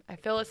name. I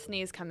feel a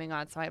sneeze coming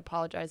on, so I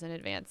apologize in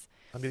advance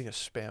I'm getting a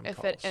spam if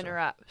call. it so-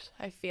 interrupts.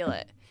 I feel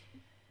it.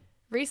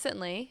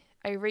 Recently,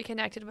 I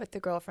reconnected with the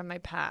girl from my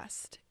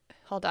past.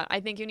 Hold on. I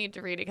think you need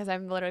to read it because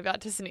I'm literally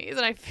about to sneeze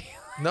and I feel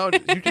No,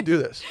 you can do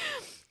this.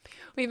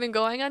 We've been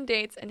going on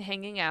dates and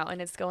hanging out,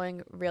 and it's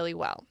going really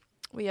well.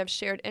 We have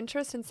shared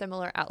interests and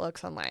similar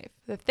outlooks on life.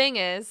 The thing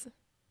is,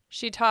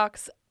 she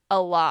talks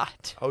a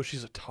lot. Oh,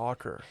 she's a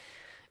talker.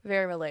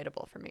 Very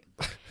relatable for me.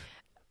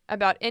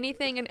 About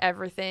anything and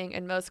everything,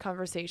 and most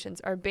conversations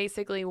are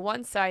basically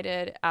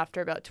one-sided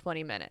after about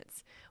 20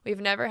 minutes. We've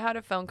never had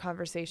a phone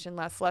conversation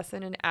last less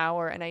than an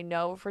hour, and I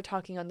know if we're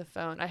talking on the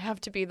phone, I have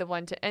to be the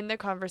one to end the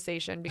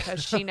conversation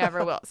because she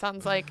never will.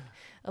 Sounds like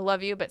I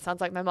love you, but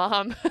sounds like my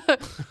mom.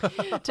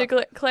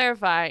 To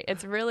clarify,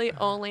 it's really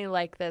only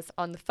like this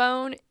on the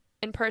phone.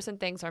 In person,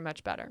 things are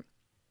much better.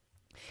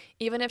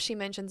 Even if she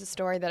mentions a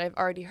story that I've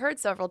already heard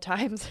several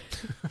times,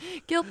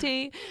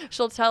 guilty,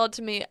 she'll tell it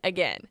to me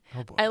again.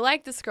 Oh, boy. I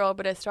like this girl,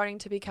 but it's starting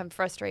to become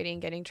frustrating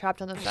getting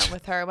trapped on the phone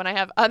with her when I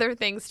have other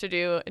things to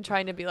do and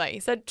trying to be like, he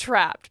said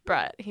trapped,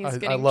 Brett. He's I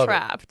getting love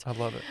trapped. It. I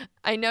love it.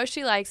 I know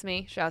she likes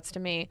me, shouts to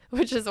me,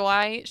 which is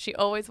why she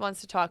always wants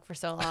to talk for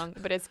so long,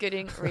 but it's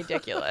getting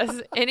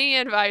ridiculous. Any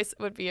advice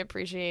would be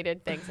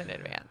appreciated. Thanks in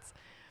advance.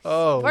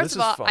 Oh, First this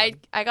of all, is fun.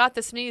 I got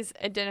the sneeze.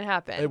 It didn't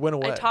happen. It went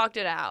away. I talked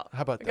it out.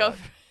 How about Go that?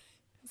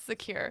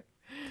 secure.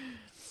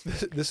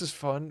 This is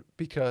fun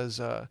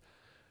because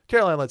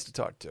Caroline likes to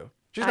talk too.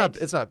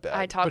 It's not bad.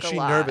 I talk but a she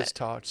lot. nervous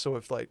talks. So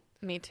if like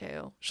Me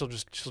too. she'll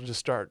just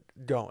start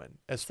going,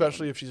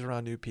 especially if she's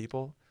around new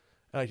people.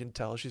 And I can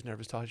tell she's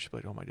nervous talking. She'll be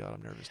like, "Oh my god,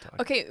 I'm nervous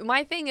talking." Okay,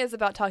 my thing is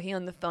about talking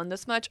on the phone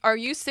this much. Are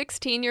you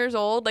 16 years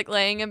old, like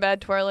laying in bed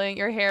twirling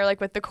your hair,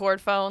 like with the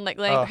cord phone, like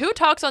laying? Who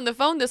talks on the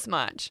phone this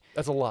much?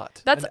 That's a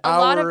lot. That's An a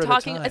lot hour of at a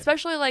talking, time.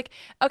 especially like,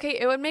 okay,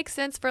 it would make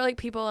sense for like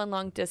people in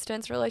long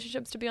distance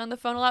relationships to be on the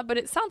phone a lot, but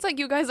it sounds like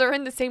you guys are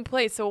in the same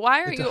place. So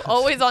why are It you does.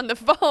 always on the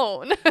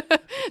phone?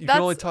 You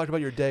can only talk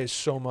about your day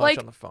so much like,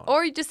 on the phone.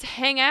 or you just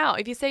hang out.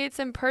 If you say it's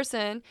in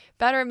person,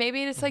 better.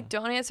 Maybe it's Mm-hmm. like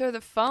don't answer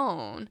the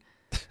phone.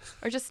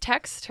 Or just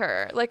text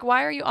her. Like,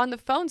 why are you on the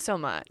phone so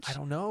much? I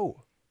don't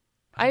know.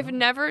 I've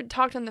never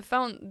talked on the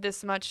phone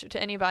this much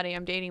to anybody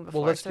I'm dating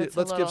before. Well, let's so it's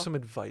let's a give little... some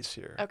advice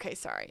here. Okay,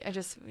 sorry. I'm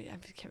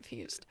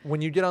confused.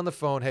 When you get on the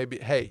phone,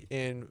 hey,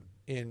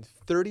 in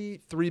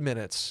 33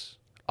 minutes,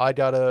 I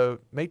gotta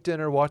make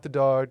dinner, walk the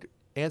dog,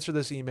 answer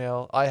this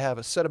email. I have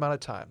a set amount of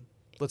time.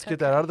 Let's get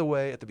that Okay. out of the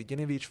way at the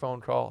beginning of each phone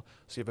call,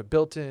 so you have a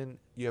built-in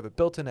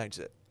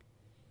exit.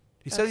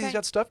 He says he's Okay.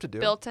 got stuff to do.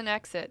 Built-in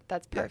exit.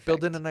 That's Yeah, perfect.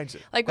 built in an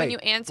exit. Like when Hey, you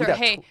we answer, got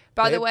hey,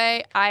 by the babe,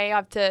 way, I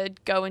have to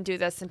go and do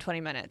this in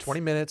 20 minutes.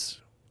 20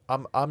 minutes,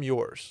 I'm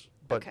yours.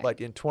 But Okay.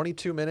 like in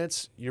 22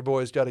 minutes, your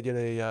boy's got to get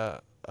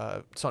a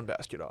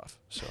sunbasket off.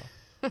 So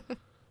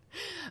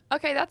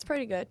Okay, that's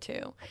pretty good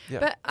too. yeah,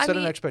 But I set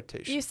mean, an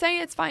expectation. you say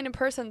it's fine in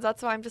person.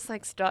 That's why I'm just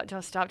like,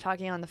 don't stop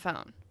talking on the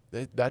phone.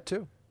 That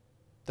too.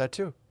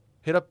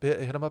 Hit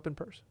him up in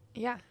person.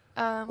 Yeah.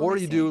 Or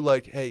you do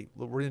like, hey,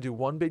 we're gonna do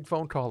one big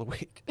phone call a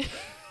week.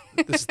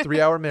 This is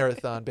 3-hour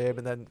marathon, babe,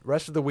 and then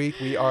rest of the week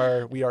we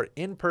are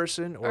in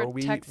person or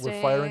we're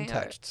firing texting or-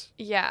 texts.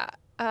 Yeah.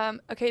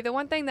 Okay, the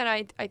one thing that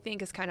I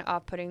think is kind of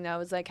off-putting, though,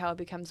 is like how it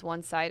becomes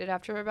one-sided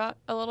after about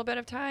a little bit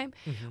of time,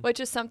 Mm-hmm.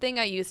 which is something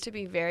I used to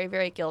be very,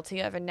 very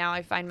guilty of, and now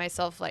I find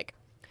myself like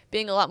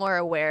being a lot more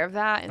aware of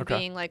that and Okay.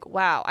 being like,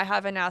 wow, I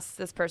haven't asked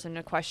this person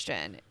a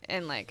question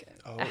in like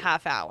Oh. a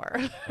half hour.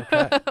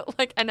 Okay.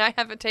 Like, and I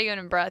haven't taken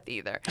a breath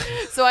either.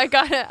 So I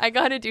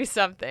gotta do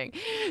something.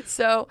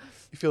 So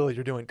You feel like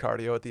you're doing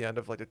cardio at the end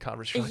of like a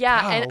conversation. Like,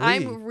 yeah, and golly.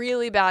 I'm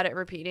really bad at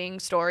repeating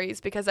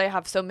stories because I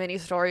have so many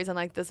stories in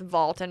like this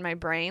vault in my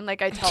brain.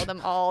 Like I tell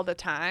them all the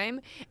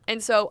time.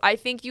 And so I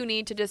think you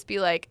need to just be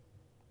like,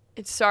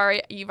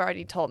 sorry, you've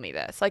already told me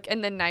this, like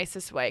in the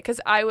nicest way.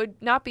 Because I would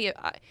not be,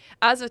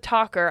 as a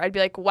talker, I'd be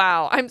like,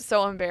 wow, I'm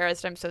so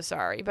embarrassed. I'm so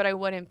sorry. But I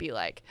wouldn't be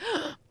like,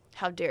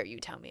 how dare you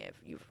tell me if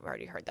you've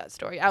already heard that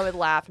story. I would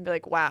laugh and be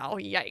like, wow,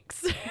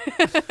 yikes.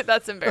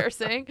 That's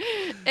embarrassing.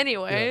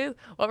 Anyways,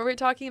 what were we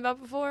talking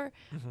about before?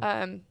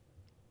 Mhm.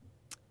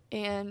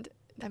 And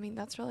I mean,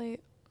 that's really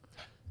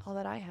all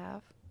that I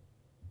have.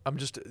 I'm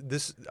just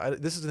this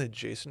is an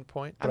adjacent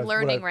point. but I'm I've- what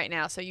learning I've- right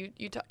now. So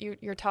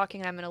you're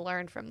talking and I'm going to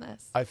learn from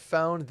this. I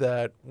found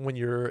that when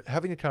you're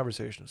having a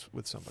conversation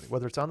with somebody,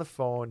 whether it's on the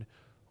phone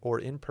or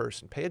in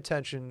person, pay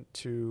attention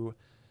to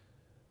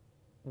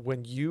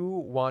when you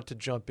want to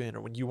jump in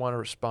or when you want to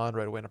respond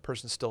right away and a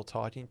person's still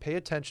talking. Pay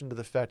attention to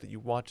the fact that you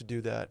want to do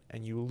that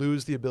and you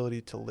lose the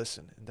ability to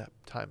listen in that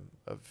time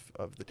of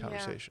the Yeah.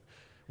 conversation.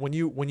 When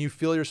you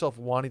feel yourself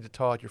wanting to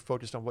talk, you're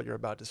focused on what you're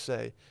about to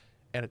say,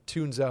 and it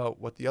tunes out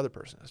what the other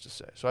person has to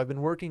say. So I've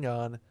been working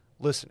on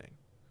listening,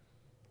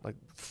 like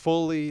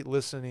fully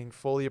listening,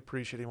 fully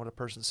appreciating what a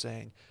person's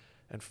saying,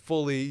 and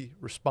fully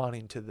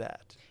responding to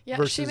that.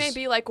 Yeah, she may versus-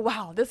 be like,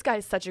 wow, this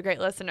guy's such a great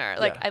listener.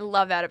 Like, Yeah. I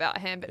love that about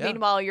him. But Yeah.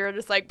 meanwhile, you're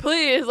just like,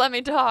 please let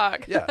me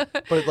talk. Yeah,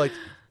 but like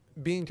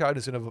being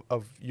cognizant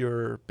of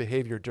your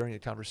behavior during a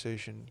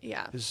conversation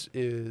Yeah.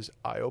 is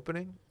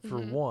eye-opening for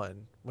Mhm.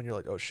 one, when you're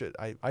like, oh shit,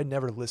 I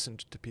never listened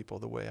to people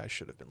the way I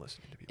should have been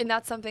listening to people. And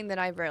that's something that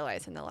I've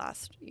realized in the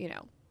last,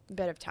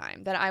 bit of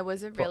time, that I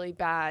was a really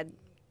bad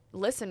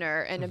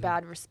listener and a Mhm.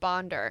 bad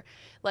responder.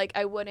 Like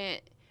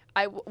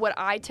what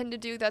I tend to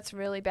do that's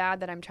really bad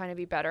that I'm trying to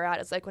be better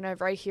at is like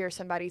whenever I hear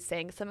somebody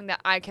saying something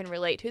that I can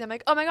relate to, I'm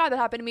like, oh my God, that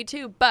happened to me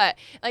too. But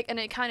like, and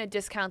it kind of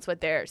discounts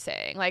what they're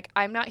saying. Like,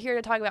 I'm not here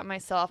to talk about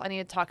myself. I need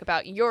to talk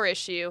about your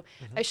issue.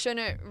 Mhm. I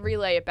shouldn't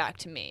relay it back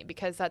to me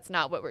because that's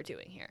not what we're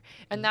doing here.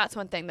 And Mhm. that's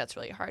one thing that's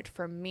really hard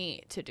for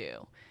me to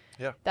do.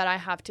 Yeah. That I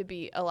have to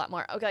be a lot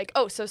more okay, like,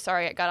 oh, so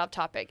sorry, I got off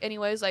topic.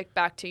 Anyways, like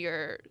back to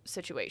your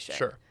situation.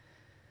 Sure.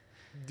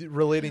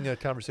 Relating a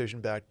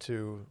conversation back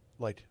to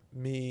like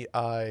me,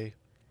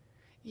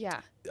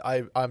 Yeah.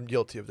 I'm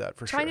guilty of that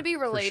for sure. Trying to be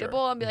for sure.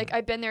 relatable and be like, Mhm.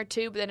 I've been there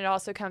too, but then it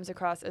also comes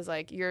across as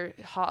like you're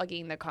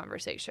hogging the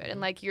conversation and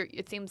Mhm. like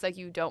it seems like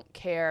you don't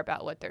care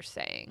about what they're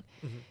saying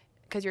Mhm.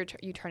 because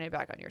you turn it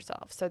back on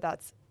yourself. So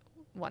that's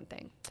one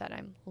thing that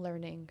I'm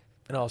learning.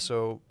 And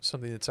also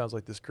something that sounds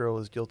like this girl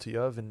is guilty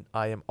of, and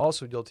I am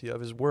also guilty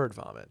of, is word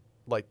vomit.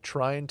 Like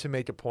trying to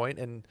make a point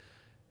and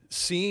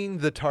seeing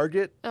the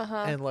target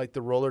and like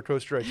the roller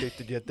coaster I take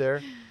to get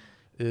there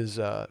is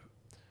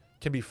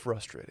can be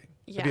frustrating.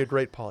 To be Yeah. a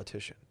great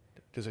politician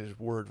because there's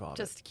word vomit.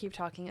 Just keep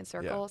talking in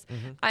circles. Yeah.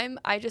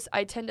 Mhm.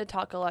 I tend to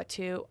talk a lot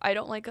too. I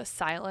don't like a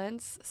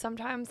silence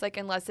sometimes, like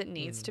unless it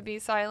needs to be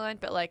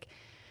silent, but like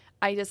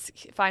I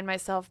just find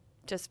myself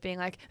just being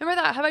like, remember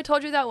that? Have I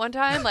told you that one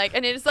time? Like,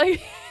 and it's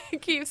like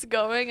it keeps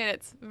going and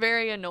it's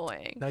very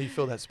annoying. Now you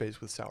fill that space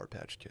with Sour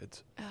Patch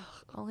Kids. Ugh,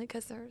 only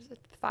because there's a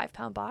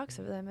 5-pound box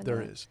of them. In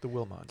There is the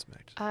Wilmons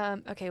mix.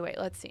 Okay, wait,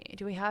 let's see.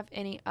 Do we have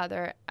any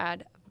other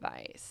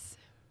advice?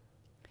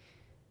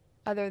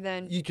 Other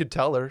than You could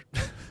tell her,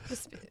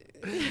 just,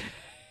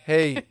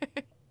 hey,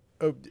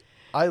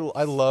 I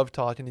love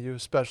talking to you,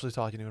 especially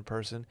talking to you in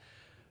person.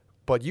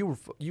 But you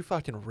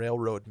fucking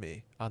railroad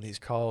me on these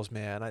calls,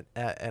 man,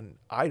 and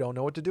I don't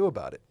know what to do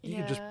about it.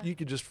 Yeah. You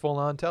could just full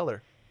on tell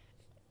her.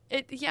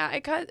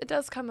 it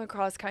does come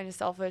across kind of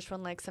selfish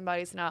when like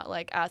somebody's not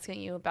like asking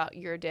you about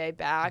your day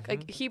back.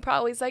 Like he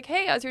probably is like,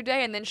 hey, how's your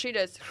day? And then she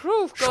just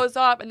goes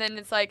off, and then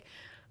it's like,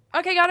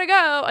 okay, gotta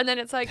go. And then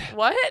it's like,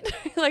 what?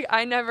 Like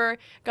I never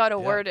got a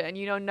Yeah. word in.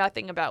 You know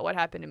nothing about what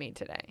happened to me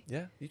today.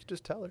 Yeah, you could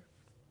just tell her.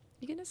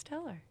 You can just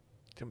tell her.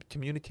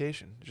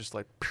 Communication, just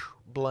like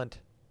blunt.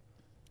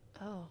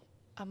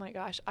 Oh my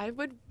gosh, I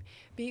would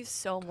be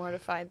so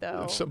mortified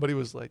though. If somebody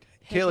was like,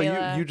 Hey, Kayla,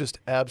 Kayla. you just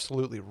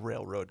absolutely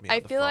railroad me. On I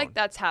the feel like phone."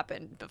 that's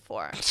happened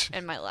before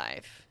in my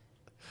life.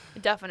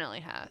 It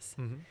definitely has.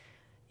 Mhm.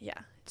 Yeah,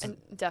 and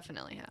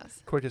definitely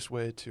has. Quickest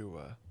way to,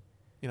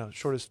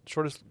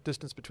 shortest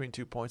distance between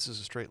 2 points is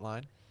a straight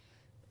line.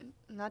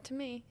 Not to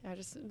me. I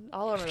just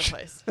all over the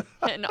place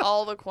in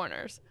all the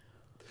corners.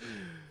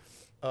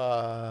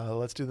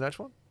 Let's do the next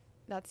one.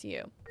 That's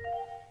you.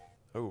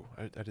 Oh,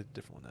 I did a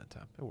different one that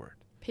time. It worked.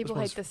 People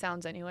one's- hate the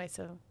sounds anyway,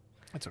 so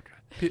That's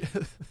okay.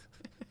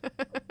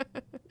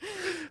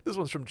 This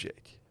one's from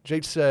Jake.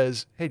 Jake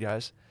says, hey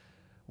guys,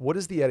 what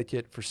is the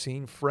etiquette for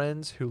seeing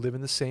friends who live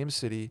in the same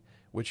city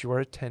which you are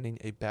attending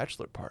a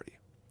bachelor party?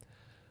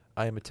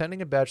 I am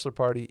attending a bachelor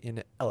party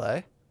in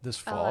LA this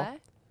fall. LA?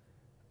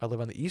 I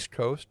live on the East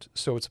Coast,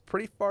 so it's a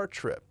pretty far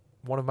trip.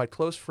 One of my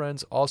close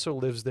friends also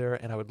lives there,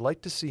 and I would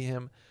like to see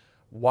him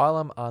while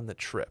I'm on the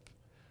trip.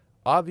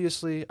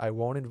 Obviously, I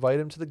won't invite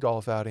him to the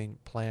golf outing,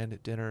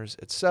 planned dinners,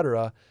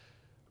 etc.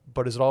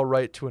 But is it all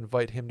right to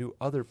invite him to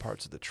other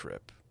parts of the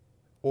trip?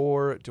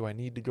 Or do I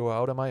need to go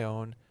out on my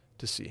own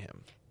to see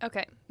him?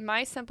 Okay,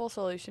 my simple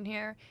solution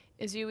here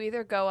is you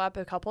either go up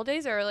a couple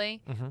days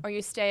early or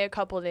you stay a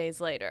couple days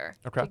later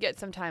Okay. to get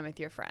some time with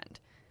your friend.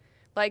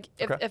 Like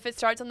Okay. if it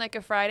starts on like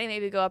a Friday,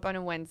 maybe go up on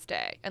a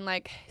Wednesday and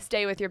like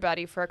stay with your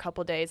buddy for a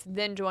couple days,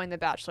 then join the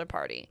bachelor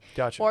party.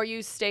 Gotcha. Or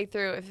you stay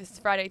through, if it's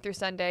Friday through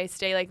Sunday,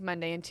 stay like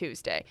Monday and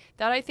Tuesday.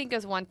 That I think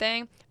is one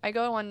thing. I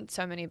go on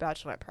so many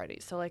bachelorette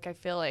parties, so like I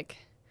feel like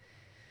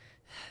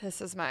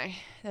this is my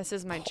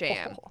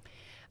jam.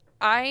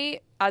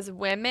 As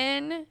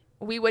women,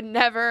 we would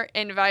never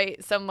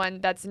invite someone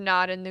that's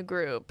not in the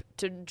group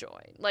to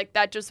join. Like,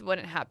 that just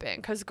wouldn't happen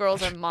because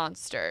girls are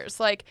monsters.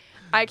 Like,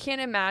 I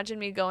can't imagine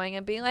me going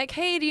and being like,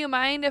 hey, do you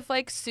mind if,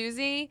 like,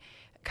 Susie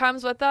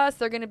comes with us?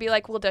 They're going to be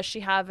like, well, does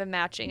she have a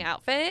matching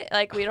outfit?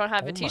 Like, we don't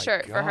have Oh a my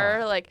T-shirt for her.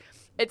 God. Like,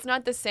 it's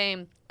not the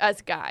same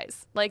as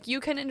guys. Like,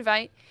 you can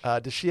invite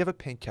Does she have a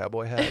pink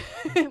cowboy hat?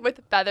 with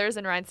feathers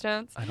and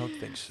rhinestones. I don't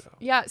think so.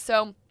 Yeah,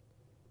 so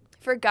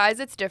for guys,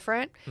 it's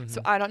different.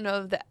 So I don't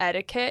know the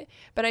etiquette,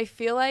 but I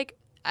feel like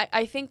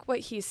I think what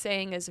he's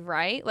saying is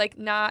right. Like,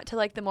 not to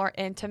like the more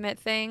intimate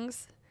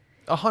things,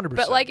 100%.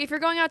 but like if you're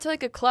going out to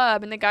like a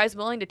club and the guy's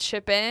willing to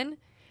chip in,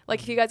 like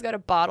if you guys got a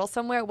bottle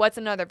somewhere, what's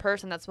another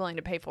person that's willing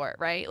to pay for it,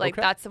 right? Like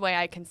Okay. that's the way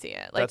I can see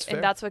it. Like, That's fair.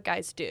 and that's what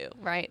guys do,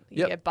 right? You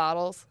Yep. get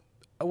bottles.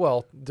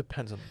 Well,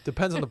 depends on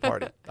the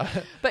party.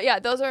 But yeah,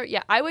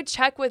 I would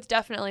check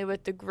definitely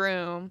with the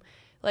groom.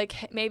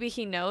 Like maybe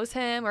he knows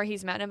him or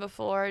he's met him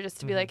before, just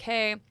to be like,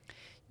 hey,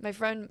 my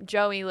friend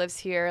Joey lives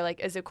here. Like,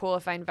 is it cool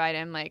if I invite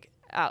him like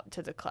out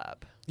to the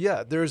club?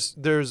 Yeah, there's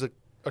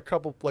a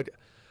couple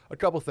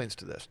things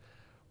to this.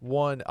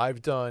 One,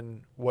 I've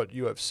done what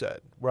you have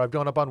said, where I've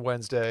gone up on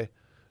Wednesday,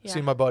 Yeah.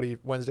 seen my buddy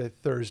Wednesday,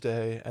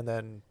 Thursday, and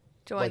then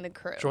Join the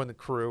crew. Join the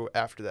crew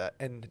after that,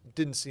 and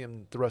didn't see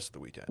him the rest of the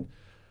weekend.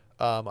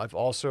 I've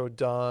also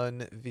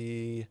done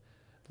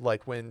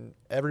when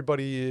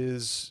everybody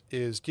is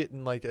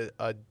getting like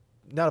a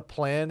not a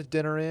planned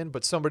dinner in,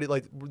 but somebody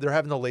like they're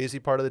having the lazy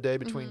part of the day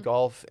between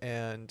golf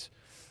and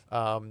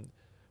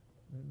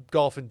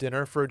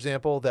dinner, for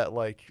example, that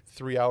like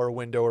 3-hour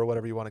window or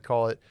whatever you want to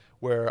call it,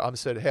 where I'm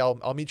said, hey,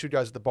 I'll meet you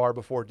guys at the bar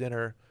before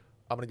dinner.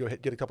 I'm gonna go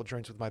get a couple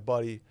drinks with my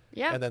buddy,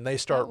 Yeah. and then they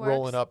start that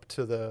rolling works. up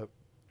to the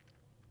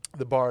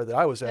bar that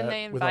I was And at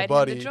they with my invite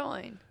buddy. him to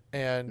join.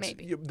 And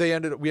Maybe. we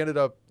ended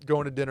up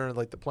going to dinner,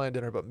 like the planned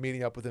dinner, but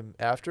meeting up with him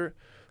after.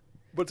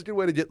 But it's a good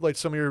way to get like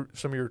some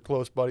of your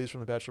close buddies from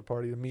the bachelor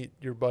party to meet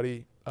your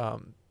buddy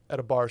at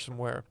a bar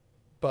somewhere.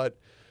 But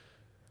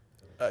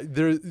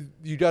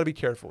you got to be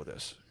careful with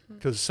this,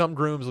 because some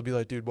grooms will be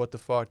like, dude, what the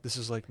fuck? This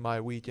is like my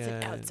It's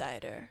weekend. an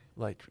outsider.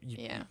 Like,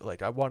 Yeah.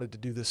 like I wanted to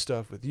do this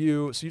stuff with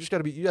you. So you got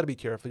to be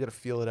careful. You got to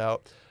feel it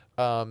out.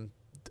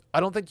 I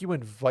don't think you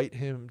invite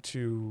him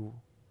to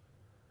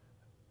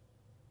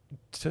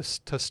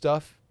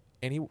stuff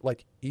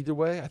either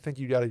way. I think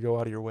you got to go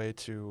out of your way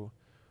to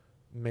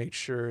make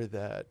sure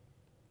that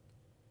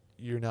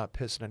you're not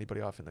pissing anybody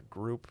off in the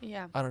group.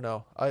 Yeah. I don't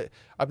know.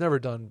 I've never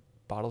done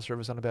bottle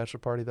service on a bachelor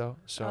party though.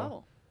 So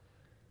Oh.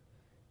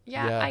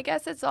 Yeah, Yeah. I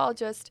guess it's all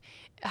just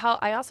how.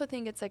 I also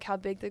think it's like how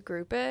big the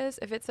group is.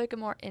 If it's like a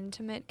more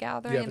intimate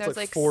gathering if and it's there's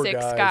like like 4 six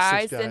guys,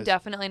 guys, 6 then guys.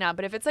 definitely not.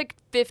 But if it's like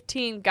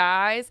 15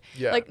 guys,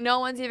 yeah. like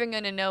no one's even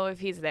gonna know if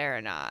he's there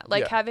or not.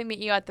 Like Yeah. having meet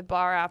you at the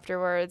bar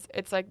afterwards,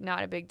 it's like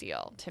not a big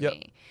deal to Yep.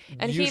 me.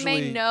 And he may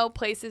Usually- know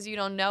places you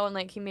don't know, and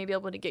like he may be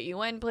able to get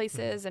you in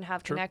places and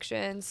have True.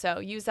 connections. So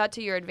use that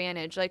to your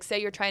advantage. Like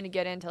say you're trying to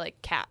get into like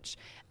Catch,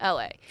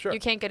 LA. Sure. You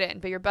can't get in,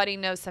 but your buddy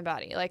knows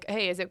somebody. Like,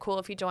 hey, is it cool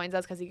if he joins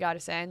us because he got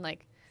us in?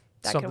 Like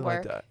that something could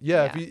work. like that.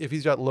 Yeah, Yeah. if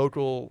he's got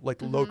local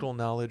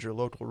knowledge or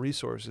local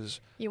resources,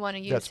 You want to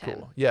use that's him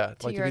cool. Yeah,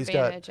 to like your if he's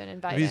got advantage and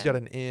invite if he's him. got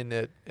an inn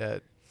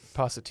at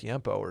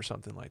Pasatiempo or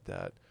something like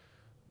that,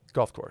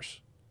 golf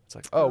course. It's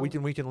like, Oh. we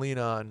can lean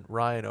on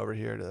Ryan over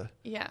here to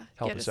Yeah,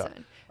 help get us us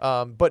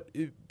out. in. But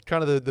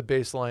kind of the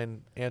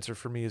baseline answer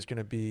for me is going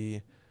to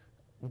be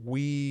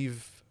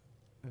weave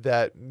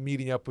that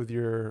meeting up with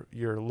your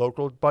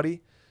local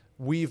buddy,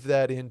 weave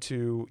that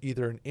into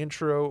either an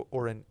intro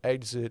or an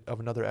exit of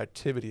another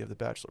activity of the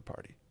bachelor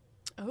party.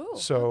 Oh,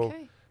 So-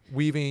 okay.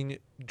 Weaving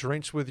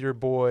drinks with your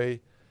boy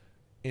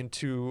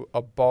into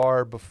a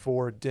bar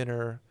before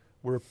dinner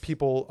where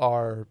people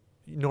are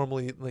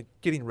normally like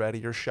getting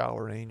ready or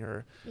showering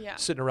or Yeah.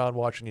 sitting around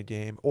watching a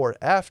game, or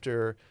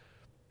after,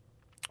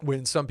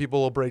 when some people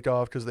will break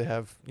off because they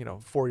have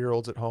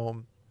 4-year-olds at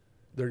home.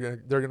 They're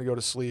gonna go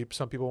to sleep.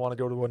 Some people want to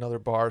go to another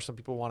bar. Some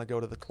people want to go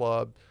to the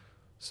club.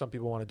 Some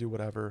people want to do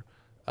whatever.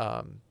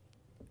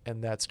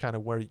 And that's kind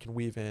of where you can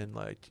weave in,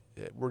 like,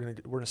 we're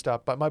gonna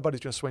stop by. My buddy's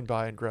gonna swing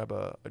by and grab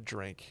a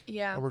drink.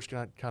 Yeah. And we're just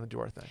gonna kind of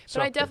do our thing.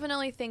 But I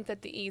definitely think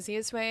that the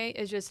easiest way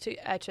is just to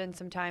etch in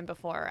some time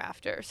before or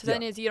after. So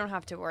then Yeah. is you don't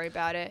have to worry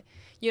about it.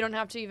 You don't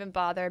have to even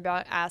bother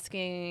about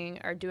asking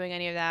or doing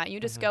any of that.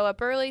 You just go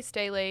up early,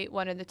 stay late,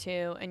 one of the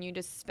two, and you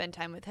just spend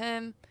time with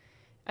him.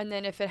 And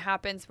then if it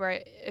happens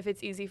where if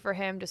it's easy for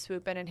him to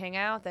swoop in and hang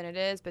out, then it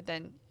is. But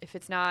then if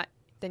it's not,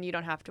 then you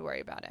don't have to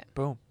worry about it.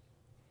 Boom.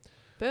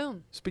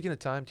 Boom. Speaking of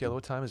time, Kayla,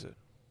 what time is it?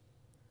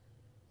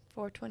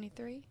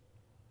 4:23.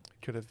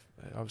 Could have.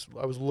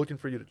 I was looking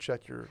for you to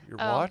check your Oh.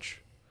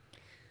 watch.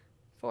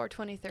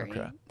 4:23.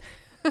 Okay.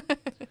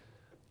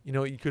 You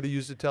know what you could have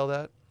used to tell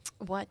that?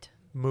 What?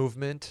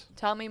 Movement.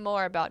 Tell me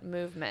more about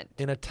movement.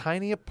 In a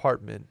tiny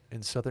apartment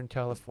in Southern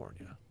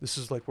California. This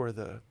is like where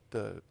the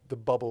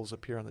bubbles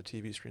appear on the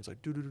TV screens,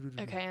 like do do do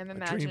do. Okay, I'm a dream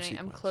imagining. I'm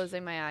sequence.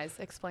 closing my eyes.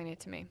 Explain it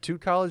to me. 2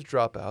 college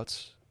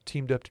dropouts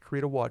teamed up to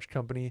create a watch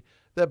company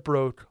that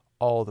broke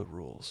all the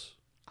rules.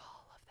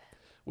 All of them.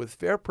 With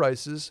fair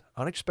prices,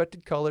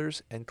 unexpected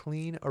colors, and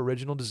clean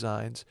original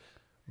designs,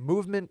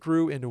 Movement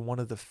grew into one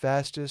of the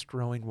fastest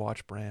growing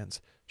watch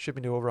brands,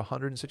 shipping to over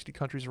 160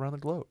 countries around the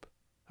globe.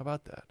 How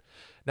about that?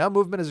 Now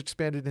Movement has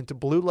expanded into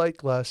blue light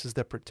glasses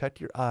that protect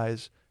your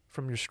eyes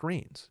from your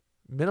screens,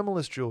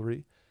 minimalist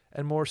jewelry,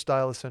 and more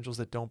style essentials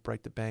that don't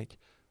break the bank,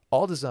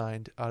 all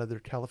designed out of their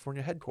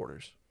California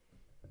headquarters.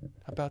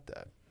 How about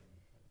that?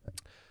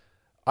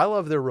 I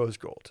love their rose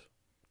gold.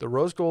 The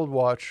rose gold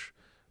watch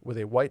with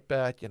a white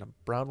back and a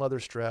brown leather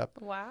strap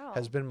Wow.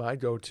 has been my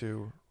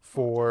go-to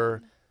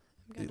for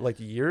I'm gonna- like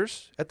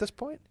years at this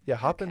point. Yeah,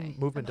 hop Okay, in I'm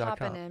movement.com,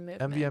 hopping in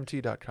Movement.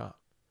 mvmt.com.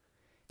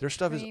 Their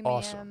stuff is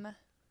awesome. Premium.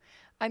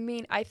 I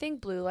mean, I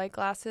think blue light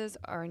glasses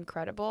are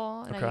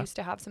incredible, and Okay. I used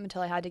to have some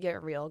until I had to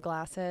get real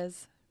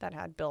glasses that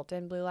had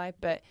built-in blue light.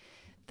 But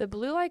the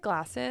blue light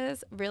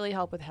glasses really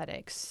help with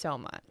headaches so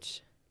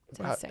much. It's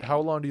insane. How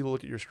long do you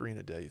look at your screen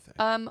a day, you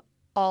think?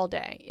 All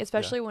day,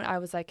 especially when I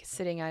was like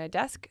sitting at a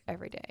desk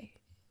every day,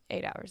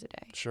 8 hours a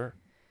day. Sure.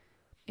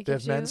 It They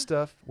have gives men's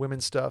stuff,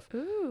 women's stuff.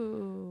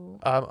 Ooh.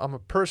 I'm a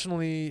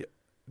personally,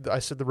 I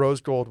said the rose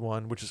gold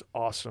one, which is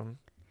awesome.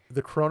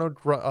 The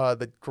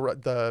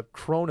the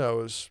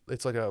Chronos,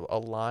 it's like a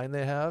line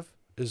they have,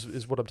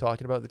 is what I'm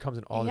talking about. That comes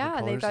in all different Yeah,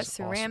 colors. they've got It's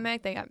awesome.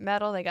 ceramic, they got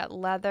metal, they got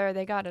leather,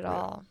 they got it Yeah.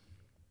 all.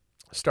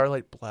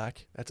 Starlight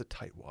Black, that's a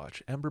tight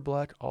watch. Ember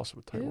Black, also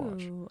a tight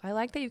watch. Ooh, I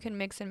like that you can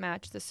mix and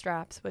match the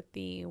straps with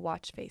the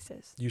watch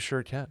faces. You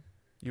sure can.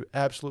 You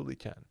absolutely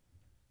can.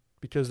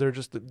 Because they're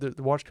just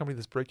the watch company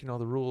that's breaking all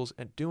the rules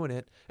and doing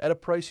it at a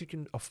price you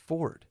can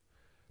afford.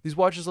 These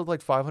watches look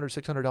like $500,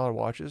 $600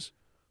 watches.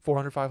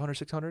 $400, $500,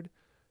 $600.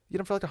 You get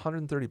them for like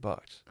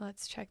 $130.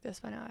 Let's check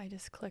this one out. I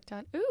just clicked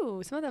on.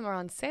 Ooh, some of them are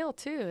on sale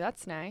too.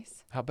 That's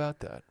nice. How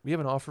about that? We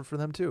have an offer for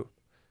them too.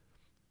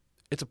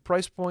 It's a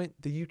price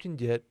point that you can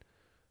get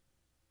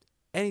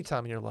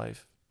anytime in your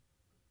life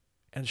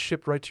and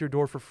shipped right to your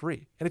door for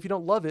free. And if you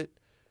don't love it,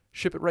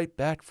 ship it right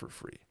back for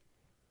free.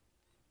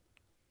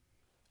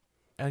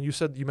 And you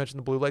mentioned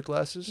the blue light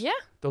glasses? Yeah,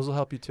 Those will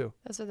help you too.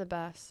 those are the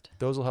best.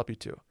 Those will help you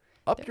too.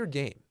 Up They're- your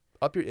game.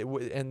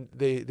 And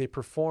they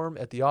perform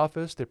at the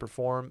office. They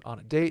perform on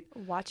a date.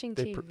 Watching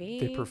They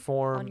TV.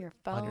 perform on your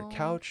phone. on your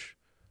couch.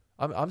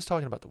 I'm just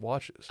talking about the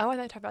watches. Oh, I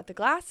thought you talked about the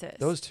glasses.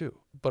 Those too.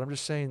 But I'm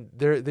just saying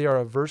they are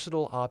a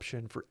versatile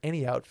option for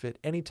any outfit,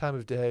 any time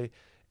of day,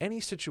 any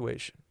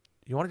situation.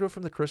 You want to go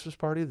from the Christmas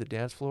party to the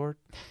dance floor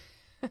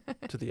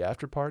to the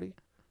after party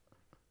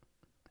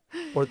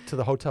or to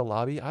the hotel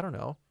lobby? I don't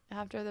know.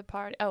 After the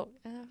party. Oh,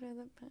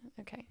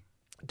 okay.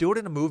 Do it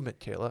in a movement,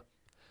 Kayla.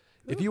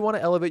 If you want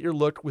to elevate your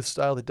look with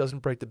style that doesn't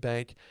break the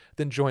bank,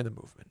 then join the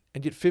movement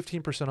and get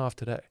 15% off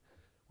today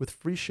with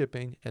free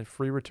shipping and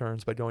free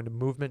returns by going to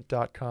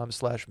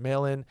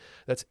movement.com/mailin.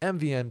 That's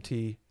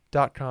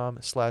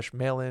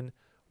mvmt.com/mailin.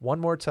 One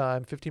more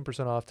time,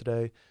 15% off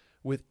today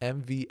with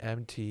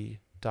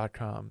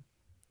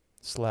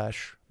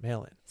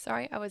mvmt.com/mailin.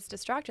 Sorry, I was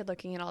distracted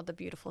looking at all the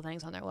beautiful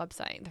things on their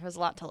website. There was a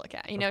lot to look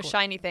at. You Of know, course.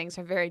 shiny things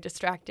are very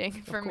distracting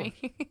for me.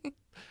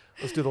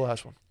 Let's do the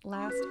last one.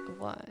 Last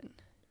one.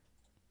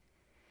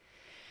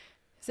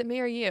 Is it me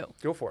or you?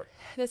 Go for it.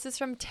 This is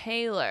from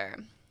Taylor.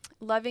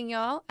 Loving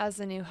y'all as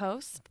the new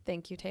host.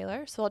 Thank you,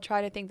 Taylor. So I'll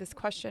try to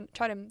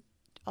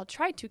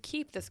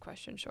keep this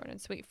question short and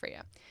sweet for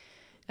you.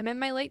 I'm in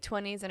my late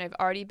 20s and I've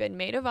already been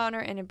maid of honor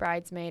in a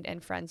bridesmaid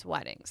and friends'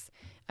 weddings.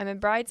 I'm a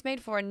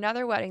bridesmaid for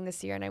another wedding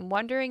this year and I'm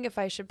wondering if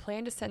I should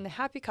plan to send the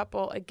happy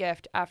couple a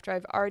gift after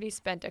I've already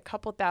spent a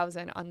couple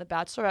thousand on the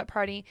bachelorette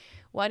party,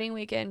 wedding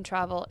weekend,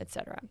 travel,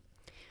 etc.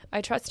 I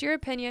trust your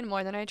opinion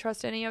more than I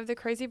trust any of the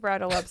crazy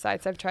bridal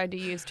websites I've tried to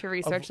use to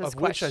research this of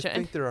which question. I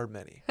think there are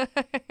many.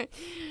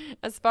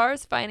 As far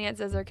as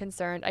finances are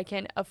concerned, I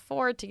can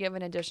afford to give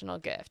an additional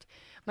gift.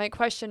 My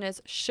question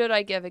is, should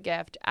I give a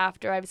gift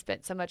after I've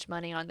spent so much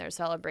money on their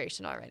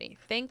celebration already?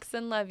 Thanks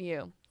and love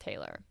you,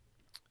 Taylor.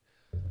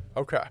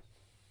 Okay.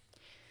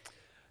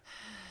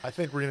 I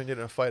think we're going to get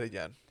in a fight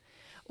again.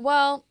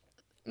 Well,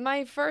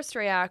 my first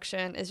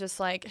reaction is just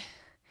like,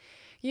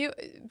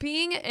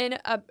 being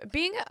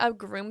a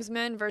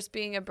groomsman versus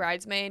being a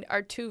bridesmaid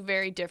are two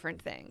very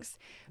different things.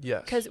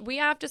 Yes. Because we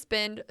have to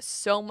spend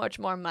so much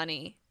more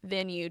money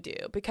than you do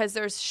because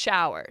there's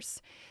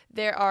showers,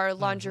 there are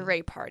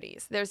lingerie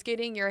parties, there's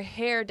getting your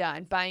hair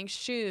done, buying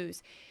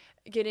shoes,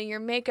 getting your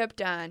makeup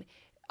done,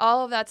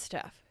 all of that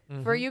stuff.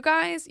 For you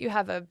guys, you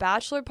have a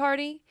bachelor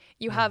party,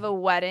 you have a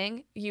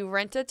wedding, you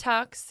rent a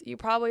tux, you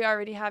probably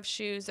already have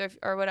shoes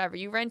or whatever.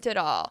 You rent it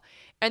all.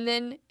 And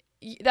then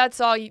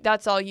that's all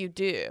you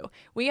do.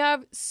 We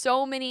have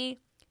so many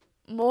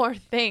more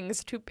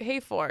things to pay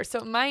for.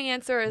 So my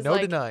answer is no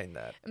denying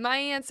that. My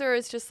answer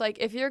is just like,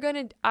 if you're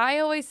going to, I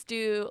always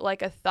do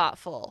like a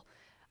thoughtful.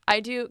 I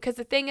do, because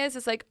the thing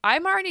is like,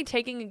 I'm already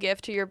taking a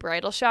gift to your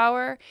bridal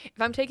shower. If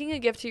I'm taking a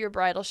gift to your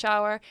bridal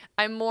shower,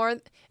 I'm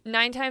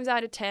 9 times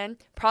out of 10,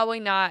 probably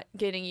not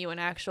getting you an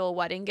actual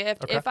wedding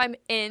gift if I'm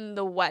in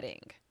the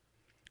wedding.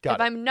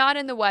 If I'm not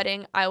in the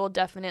wedding, I will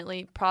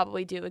definitely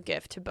probably do a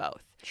gift to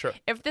both. Sure.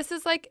 If this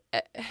is like,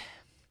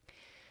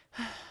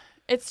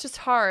 it's just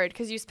hard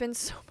because you spend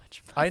so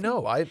much money. I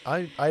know.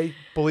 I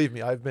believe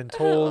me. I've been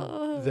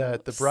told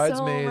that the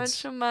bridesmaids,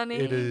 so much money.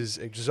 It is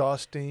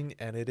exhausting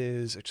and it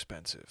is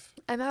expensive.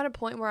 I'm at a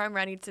point where I'm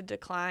ready to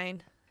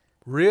decline.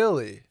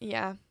 Really?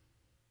 Yeah.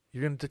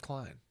 You're going to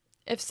decline.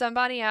 If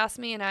somebody asks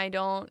me and I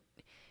don't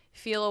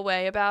feel a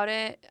way about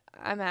it,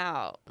 I'm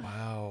out.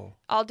 Wow.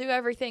 I'll do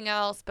everything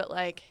else, but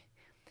like,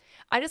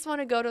 I just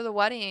want to go to the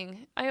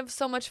wedding. I have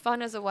so much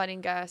fun as a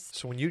wedding guest.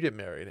 So when you get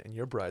married and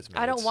you're bridesmaids,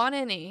 I don't want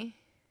any.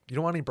 You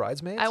don't want any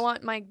bridesmaids? I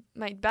want my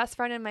best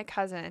friend and my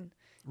cousin.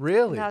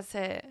 Really? And that's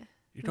it.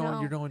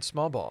 You're going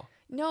small ball.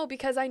 No,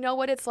 because I know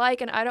what it's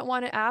like, and I don't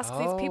want to ask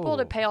these people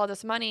to pay all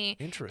this money.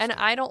 Interesting. And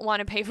I don't want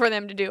to pay for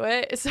them to do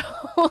it. So,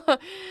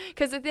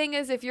 because the thing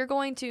is, if you're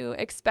going to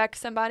expect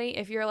somebody,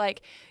 if you're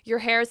like, your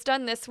hair's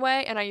done this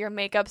way and your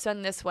makeup's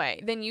done this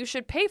way, then you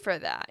should pay for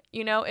that.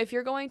 You know, if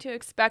you're going to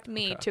expect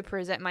me to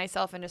present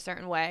myself in a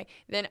certain way,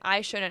 then I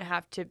shouldn't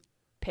have to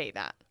pay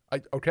that.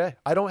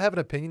 I don't have an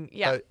opinion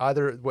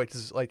either way,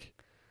 because like,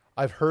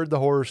 I've heard the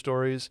horror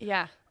stories.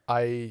 Yeah.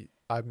 I'm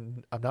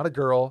not a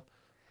girl.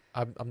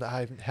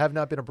 I have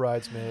not been a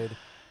bridesmaid.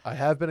 I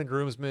have been a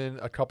groomsman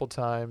a couple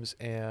times,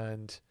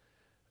 and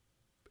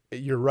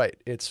you're right.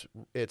 It's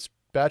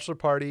bachelor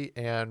party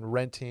and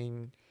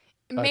renting.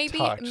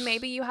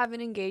 Maybe you have an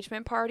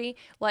engagement party.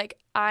 Like,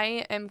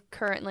 I am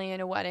currently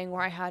in a wedding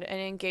where I had an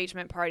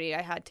engagement party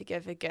I had to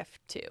give a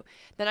gift to.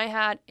 Then I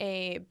had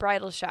a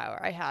bridal shower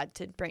I had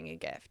to bring a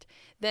gift.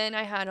 Then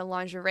I had a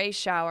lingerie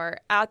shower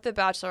at the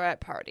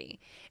bachelorette party.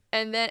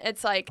 And then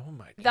it's like,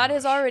 that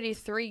is already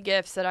 3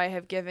 gifts that I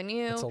have given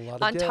you. That's a lot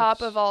of on gifts.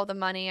 top of all the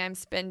money I'm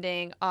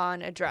spending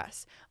on a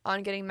dress,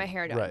 on getting my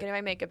hair done, Right. getting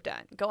my makeup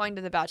done, going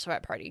to the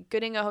bachelorette party,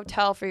 getting a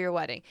hotel for your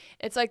wedding.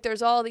 It's like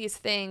there's all these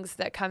things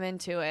that come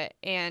into it.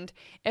 And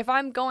if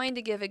I'm going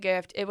to give a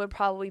gift, it would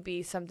probably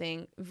be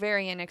something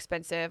very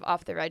inexpensive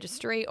off the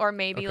registry, or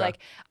maybe like,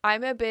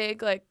 I'm a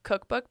big like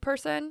cookbook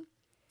person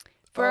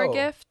for a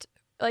gift.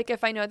 Like,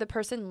 if I know the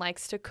person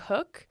likes to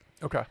cook,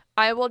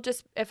 I will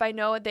just, if I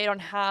know they don't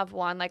have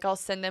one, like, I'll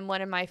send them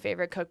one of my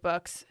favorite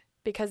cookbooks,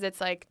 because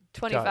it's like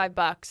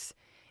 $25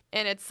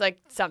 and it's like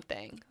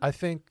something. I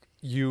thought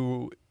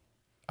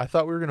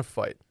we were going to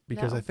fight,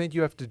 because No. I think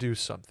you have to do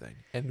something.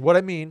 And what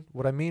I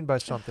mean by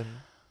something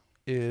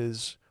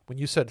is, when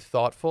you said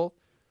thoughtful,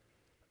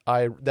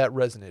 that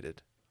resonated.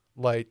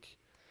 Like,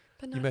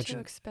 But you not mentioned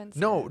too expensive.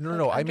 No.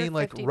 I under mean,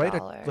 like, $50. write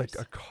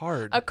a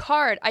card. A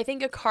card. I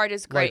think a card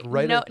is great.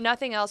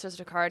 Nothing else, just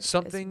a card.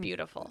 Something is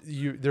beautiful.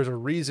 There's a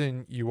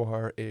reason you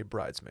are a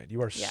bridesmaid.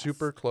 You are Yes.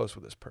 super close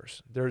with this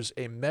person. There's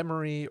a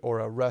memory, or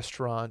a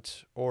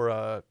restaurant, or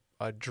a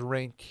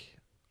drink,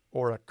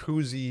 or a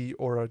koozie,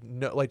 or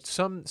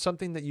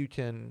something that you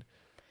can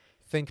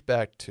think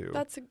back to.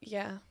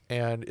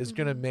 And is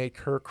going to make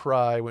her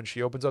cry when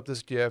she opens up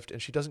this gift,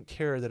 and she doesn't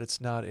care that it's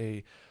not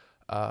a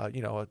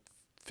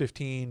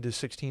 $15 to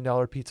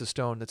 $16 pizza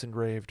stone that's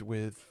engraved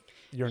with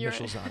your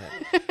initials on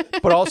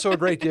it, but also a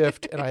great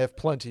gift, and I have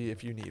plenty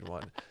if you need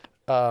one.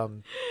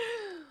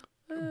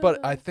 But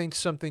I think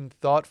something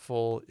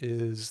thoughtful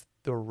is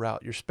the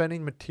route. You're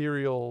spending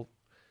material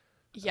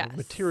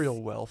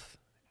wealth,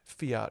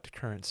 fiat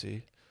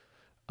currency,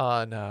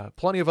 on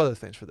plenty of other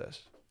things for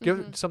this.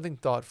 Something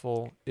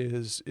thoughtful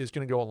is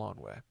going to go a long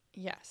way.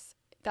 Yes.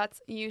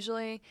 That's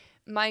usually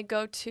my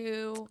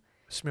go-to.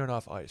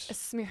 Smirnoff Ice.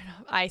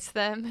 Smirnoff Ice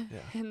them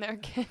in their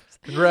gifts.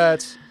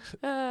 Congrats.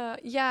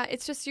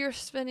 It's just, you're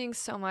spending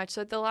so much.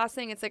 So the last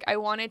thing, it's like, I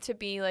want it to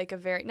be like a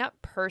very, not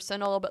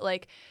personal, but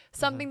like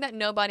something that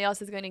nobody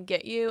else is going to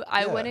get you.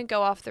 I wouldn't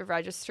go off the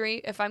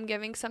registry if I'm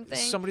giving something.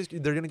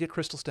 They're going to get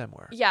crystal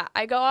stemware. Yeah,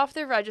 I go off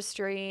the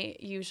registry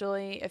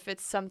usually if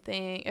it's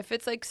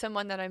like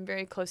someone that I'm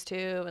very close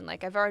to, and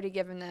like I've already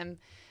given them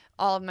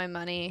all of my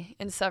money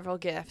in several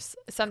gifts.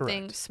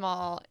 Something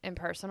small and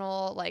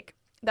personal, like,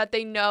 that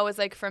they know is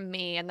like from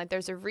me, and that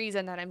there's a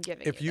reason that I'm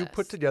giving. If you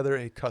put together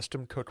a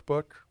custom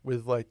cookbook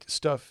with like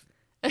stuff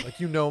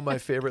Like, my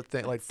favorite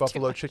thing, like That's too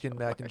buffalo much chicken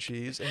mac and work.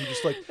 cheese, and you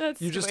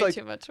just way like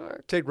too much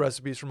work. take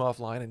recipes from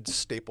offline and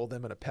staple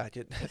them in a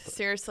packet.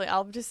 Seriously,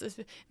 I'll just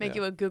make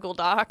Yeah. you a Google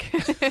Doc.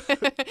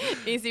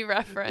 Easy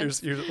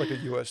reference. Here's like a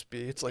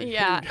USB. It's like,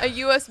 Yeah,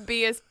 here a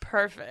USB is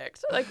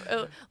perfect. Like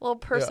a little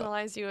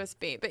personalized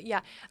USB. But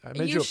yeah, I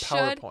made you a should.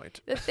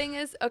 PowerPoint. The thing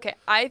is, okay,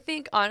 I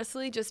think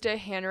honestly, just a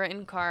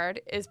handwritten card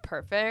is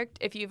perfect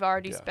if you've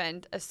already Yeah.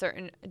 spent a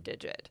certain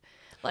digit.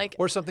 Like,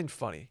 Or something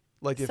funny.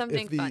 Like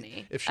Something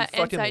funny. if she An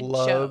fucking inside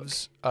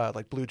loves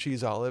like blue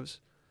cheese olives,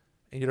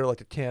 and you get her like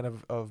a can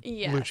of blue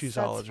Yes, cheese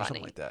that's olives or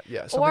something funny. like that.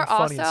 Yeah, something or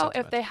funny and also if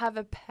sentimental. they have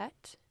a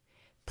pet,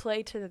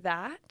 play to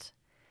that.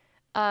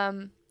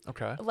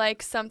 Okay.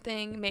 Like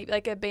something, maybe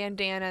like a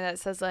bandana that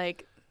says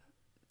like,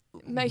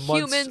 my Months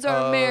humans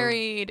are of,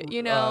 married,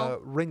 you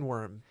know?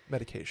 ringworm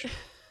medication.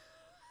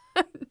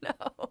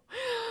 No.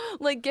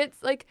 Like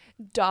gets like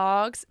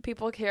dogs.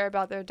 People care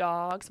about their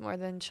dogs more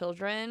than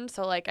children.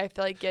 So like I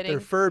feel like They're getting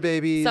fur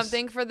babies.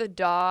 something for the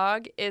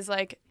dog is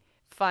like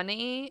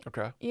funny,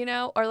 Okay. you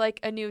know, or like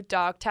a new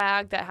dog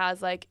tag that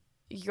has like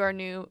your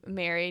new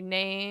married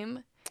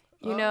name,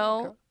 you Oh, know,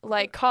 okay.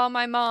 like call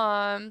my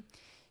mom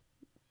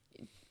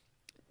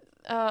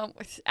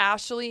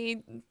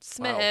Ashley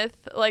Smith,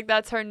 like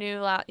that's her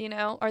new you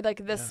know, or like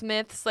the Yeah.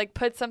 Smiths, like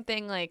put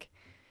something like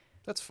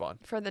That's fun.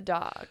 for the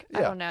dog. I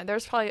Yeah. don't know.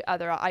 There's probably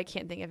other. I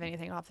can't think of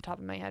anything off the top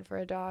of my head for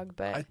a dog,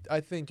 but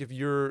I think if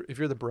you're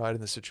the bride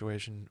in the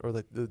situation, or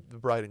the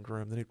bride and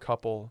groom, the new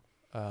couple,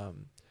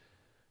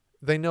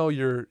 they know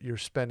you're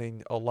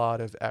spending a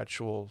lot of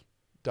actual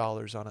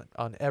dollars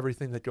on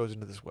everything that goes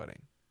into this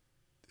wedding.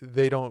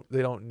 They don't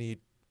need,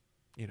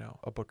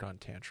 a book on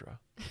tantra,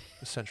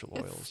 essential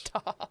oils,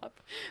 stop.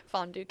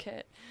 Fondue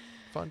kit.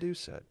 fondue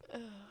set.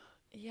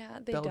 Yeah,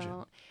 they Belgian.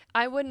 don't.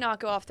 I would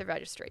not go off the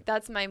registry.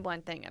 That's my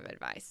one thing of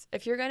advice.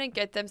 If you're gonna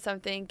get them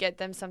something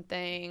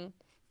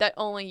that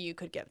only you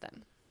could give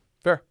them.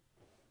 Fair.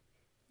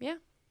 Yeah.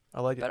 I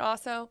like it. But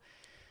also,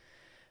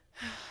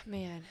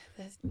 man,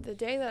 the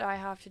day that I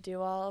have to do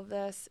all of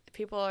this,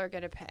 people are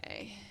gonna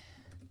pay.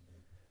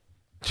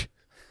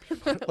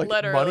 Like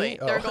Literally, money?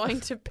 they're Oh. going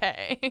to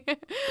pay.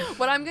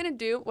 What I'm gonna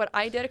do, what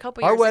I did a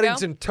couple Our years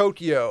wedding's ago. in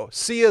Tokyo.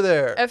 See you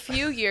there. A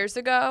few years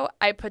ago,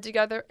 I put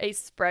together a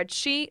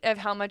spreadsheet of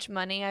how much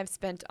money I've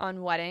spent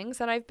on weddings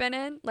that I've been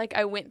in. Like,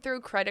 I went through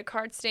credit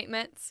card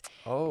statements,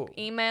 Oh.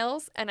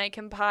 emails, and I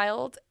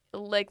compiled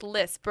like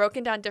lists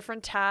broken down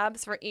different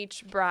tabs for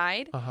each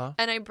bride. Uh-huh.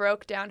 And I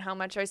broke down how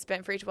much I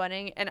spent for each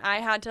wedding, and I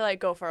had to like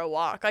go for a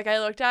walk. Like, I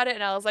looked at it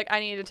and I was like,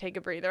 I need to take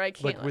a breather. I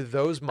can't Like with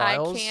those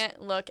miles, I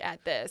can't look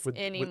at this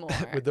anymore.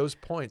 with those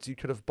points, you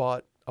could have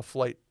bought a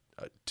flight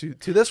to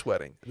this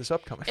wedding, this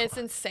upcoming It's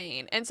one.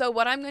 insane. And so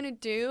what I'm going to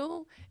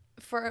do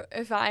for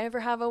if I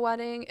ever have a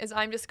wedding is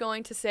I'm just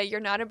going to say, you're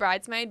not a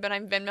bridesmaid, but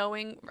I'm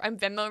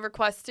Venmo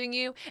requesting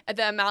you at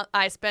the amount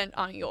I spent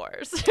on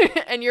yours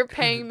and you're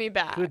paying me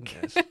back.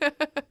 Goodness.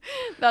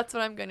 That's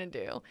what I'm going to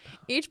do.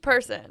 Each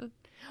person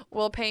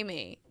will pay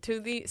me to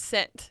the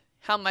cent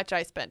how much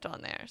I spent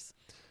on theirs.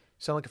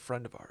 Sound like a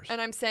friend of ours. And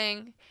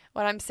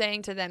what I'm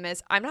saying to them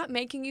is, I'm not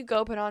making you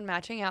go put on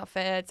matching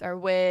outfits or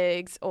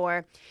wigs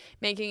or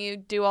making you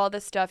do all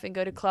this stuff and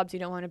go to clubs you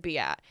don't want to be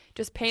at.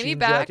 Just pay me Jean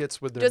back.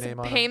 jackets with their Just name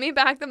on pay them. me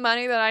back the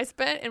money that I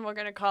spent, and we're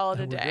gonna call it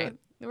a And we're day. good.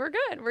 We're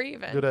good. We're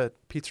even. Go to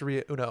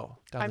Pizzeria Uno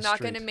down I'm the not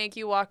street. going to make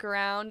you walk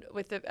around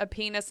with a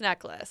penis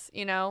necklace,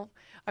 you know?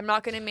 I'm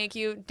not going to make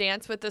you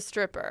dance with a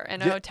stripper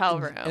in a Yeah, hotel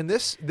and- room. And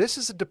this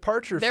is a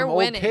departure They're from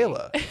winning. old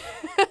Kayla.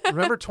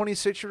 Remember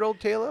 26-year-old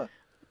Kayla?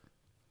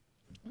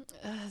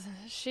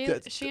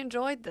 She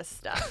enjoyed this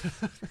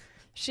stuff.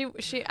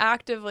 She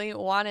actively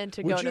wanted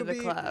to go to the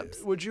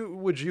clubs. Would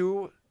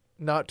you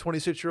not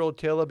 26-year-old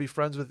Kayla be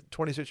friends with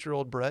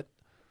 26-year-old Brett?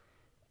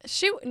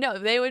 No,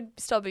 they would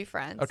still be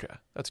friends. Okay,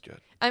 that's good.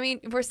 I mean,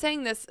 we're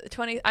saying this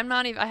 20.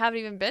 I haven't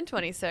even been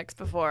 26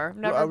 before. I've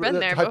never Well, been that's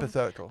there. before.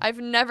 hypothetical. I've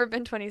never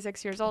been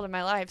 26 years old in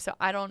my life, so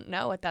I don't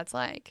know what that's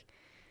like.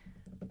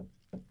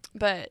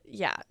 But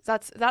yeah,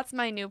 that's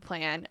my new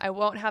plan. I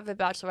won't have a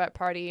bachelorette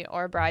party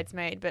or a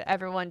bridesmaid, but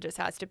everyone just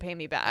has to pay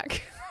me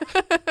back.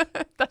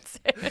 That's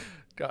it.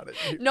 Got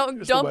it. No, Just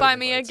the don't buy wedding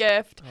me a invites.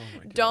 gift. Oh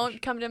my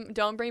gosh.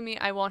 Don't bring me.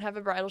 I won't have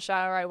a bridal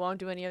shower. I won't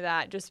do any of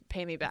that. Just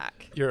pay me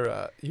back.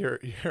 Your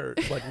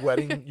like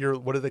wedding. Your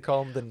what do they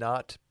call them? The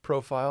knot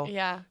profile.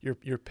 Yeah.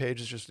 Your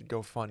page is just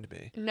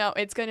GoFundMe. No,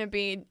 it's going to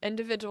be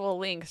individual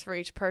links for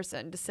each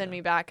person to send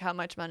me back how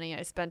much money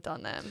I spent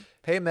on them.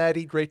 Hey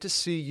Maddie, great to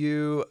see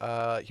you.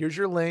 Here's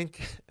your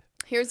link.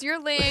 Here's your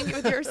link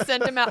with your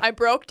send amount. I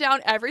broke down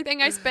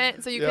everything I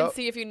spent so you can Yep.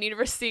 see if you need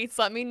receipts.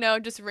 Let me know.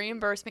 Just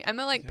reimburse me. I'm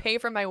going to pay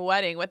for my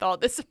wedding with all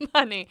this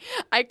money.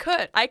 I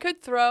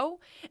could throw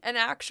an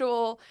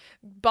actual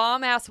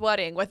bomb ass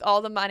wedding with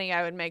all the money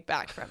I would make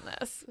back from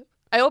this.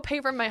 I will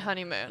pay for my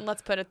honeymoon.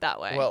 Let's put it that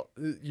way. Well,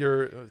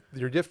 your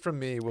gift from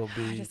me will I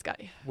be just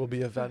got you. a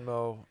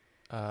Venmo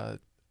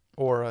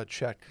or a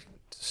check,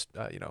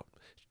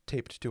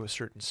 taped to a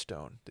certain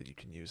stone that you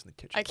can use in the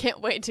kitchen. I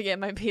can't wait to get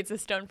my pizza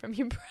stone from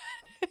you, Brad.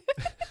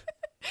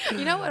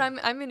 You know what? I'm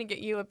gonna get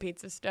you a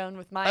pizza stone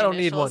with my I don't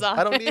need initials one. on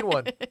I don't need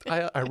one.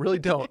 I really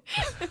don't.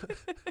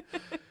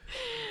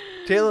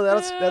 Taylor,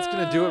 that's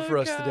gonna do it for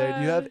us today.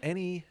 Do you have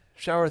any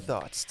shower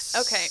thoughts?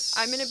 Okay,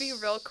 I'm gonna be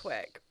real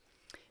quick.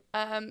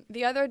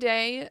 The other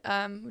day,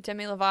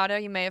 Demi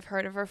Lovato, you may have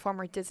heard of her,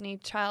 former Disney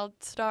child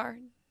star,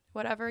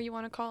 whatever you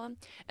want to call him,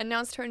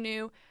 announced her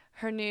new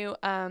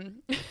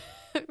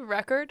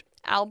record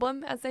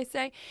album, as they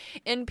say,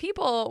 and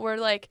people were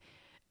like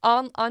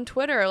on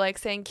Twitter like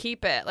saying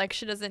keep it, like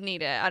she doesn't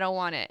need it, I don't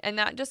want it, and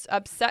that just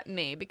upset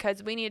me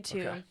because we need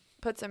to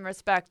put some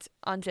respect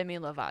on Demi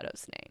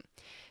Lovato's name.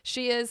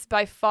 She is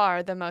by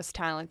far the most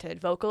talented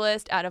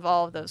vocalist out of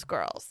all of those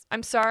girls.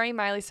 I'm sorry,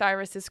 Miley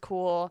Cyrus is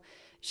cool.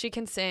 She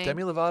can sing.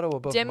 Demi Lovato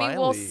above Demi Miley.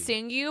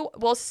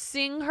 will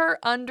sing her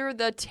under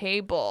the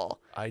table.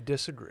 I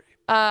disagree.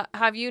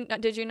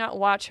 Did you not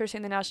watch her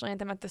sing the national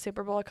anthem at the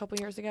Super Bowl a couple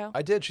years ago?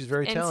 I did. She's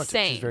very talented.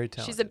 Insane. She's very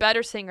talented. She's a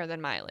better singer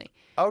than Miley.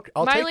 I'll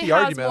Miley take the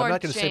has argument. I'm more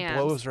not going to say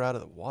jams. blows her out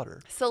of the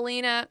water.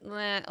 Selena,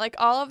 like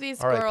all of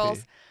these R.I.P.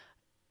 girls.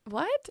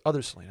 What?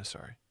 Other Selena,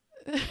 sorry.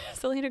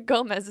 Selena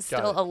Gomez is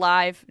still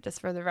alive, just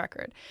for the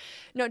record.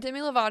 No, Demi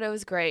Lovato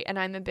is great, and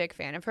I'm a big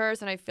fan of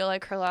hers, and I feel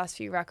like her last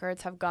few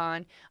records have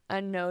gone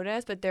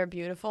unnoticed, but they're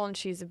beautiful, and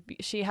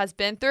she has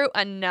been through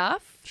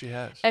enough. She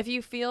has. If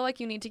you feel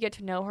like you need to get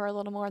to know her a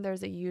little more,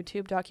 there's a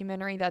YouTube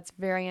documentary that's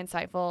very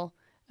insightful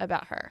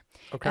about her.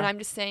 Okay. And I'm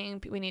just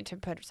saying we need to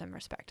put some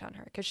respect on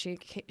her because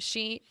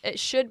it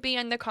should be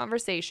in the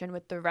conversation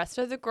with the rest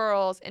of the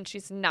girls, and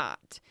she's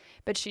not,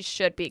 but she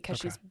should be because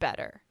she's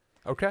better.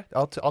 Okay,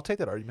 I'll take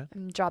that argument.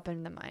 I'm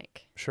dropping the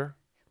mic. Sure.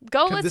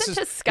 Go listen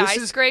to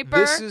Skyscraper.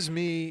 This is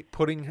me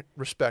putting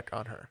respect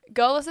on her.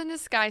 Go listen to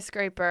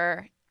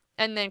Skyscraper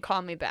and then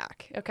call me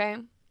back, okay?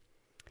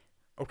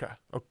 Okay.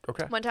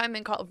 Okay. One time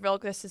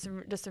this is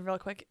just a real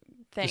quick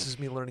thing. This is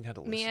me learning how to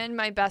listen. Me and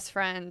my best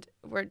friend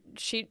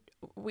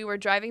we were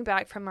driving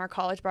back from our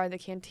college bar, the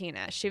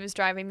Cantina. She was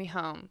driving me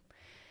home.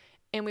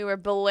 And we were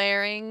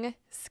blaring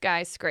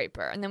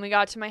Skyscraper. And then we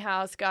got to my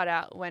house, got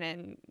out, went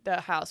in the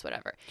house,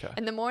 whatever. Okay.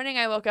 In the morning,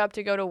 I woke up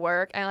to go to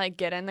work. And,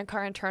 get in the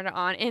car and turn it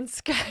on. And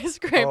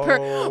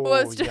Skyscraper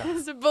was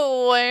just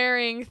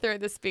blaring through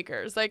the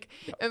speakers.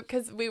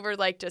 Because we were,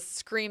 just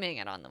screaming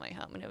it on the way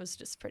home. And it was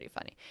just pretty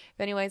funny.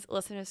 But anyways,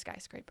 listen to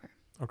Skyscraper.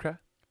 Okay.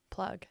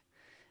 Plug.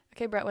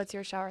 Okay, Brett, what's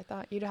your shower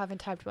thought? You haven't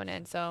typed one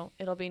in, so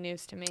it'll be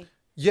news to me.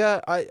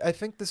 Yeah, I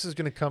think this is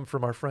going to come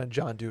from our friend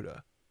John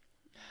Duda.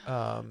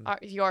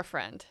 Your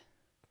friend.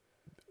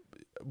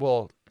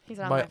 Well, he's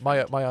not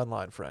my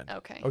online friend.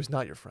 Okay. Oh, he's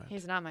not your friend.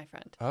 He's not my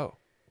friend. Oh.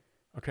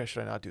 Okay,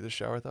 should I not do the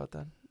shower thought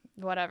then?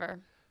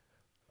 Whatever.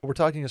 We're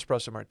talking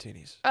espresso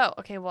martinis. Oh,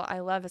 okay. Well, I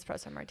love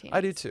espresso martinis.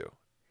 I do too.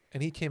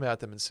 And he came at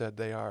them and said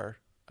they are,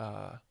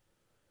 how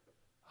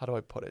do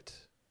I put it?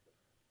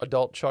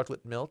 Adult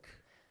chocolate milk.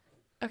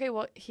 Okay,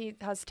 well, he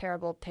has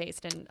terrible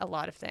taste in a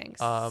lot of things.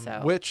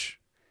 Which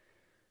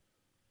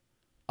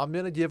I'm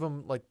going to give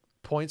him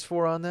points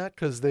for on that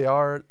because they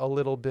are a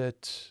little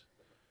bit.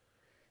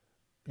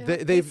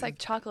 It's like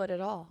chocolate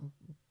at all.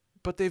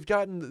 But they've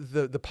gotten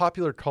the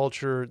popular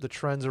culture, the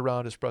trends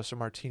around espresso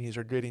martinis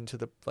are getting to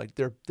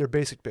their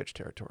basic bitch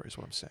territory is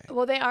what I'm saying.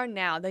 Well, they are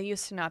now. They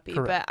used to not be.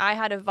 Correct. But I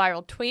had a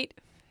viral tweet.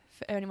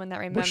 For anyone that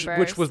remembers,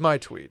 which was my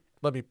tweet.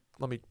 Let me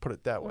put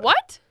it that way.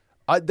 What?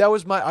 That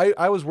was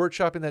I was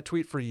workshopping that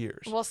tweet for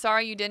years. Well,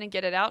 sorry you didn't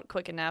get it out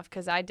quick enough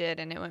because I did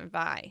and it went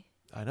by.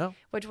 I know.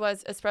 Which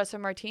was espresso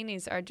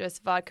martinis are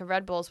just vodka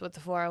Red Bulls with the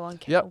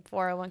 401k. Yep.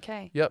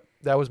 401k. Yep,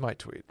 that was my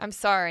tweet. I'm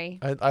sorry.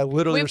 I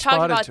literally We've talked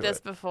responded about to this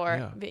it. before.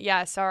 Yeah. But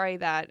yeah, sorry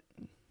that.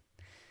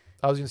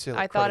 I was going to say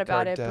I thought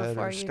about it debt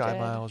before or you Sky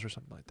did. Miles or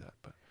something like that.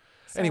 But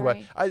Sorry.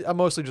 anyway, I'm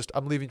mostly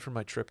I'm leaving for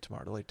my trip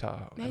tomorrow to Lake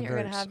Tahoe. Man, you're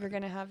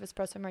gonna have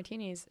espresso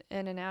martinis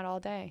in and out all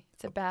day.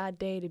 It's a bad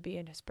day to be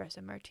an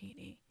espresso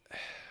martini.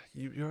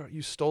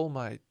 You stole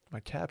my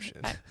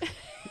caption.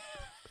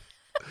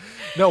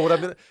 No, what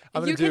I'm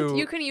gonna do.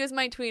 You can use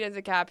my tweet as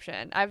a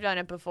caption. I've done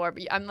it before,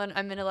 but I'm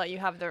gonna let you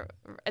have the.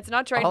 It's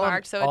not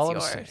trademarked, so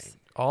it's yours.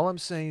 All I'm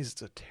saying is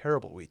it's a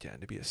terrible weekend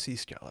to be a sea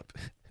scallop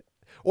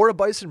or a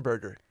bison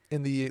burger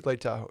in the Lake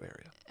Tahoe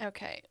area.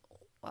 Okay,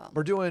 well,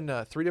 we're doing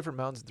 3 different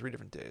mountains in 3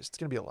 different days. It's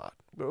gonna be a lot.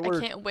 I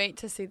can't wait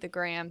to see the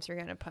grams you're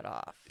gonna put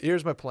off.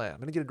 Here's my plan. I'm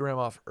gonna get a gram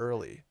off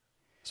early,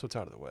 so it's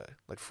out of the way,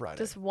 like Friday.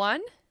 Just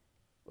one?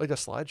 Like a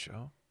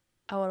slideshow.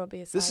 Oh, it'll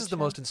be a slideshow. This is the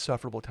most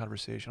insufferable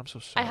conversation. I'm so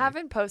sorry. I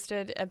haven't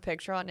posted a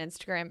picture on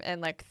Instagram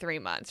in 3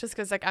 months, just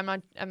because I'm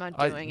not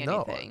doing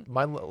anything.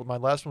 My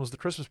last one was the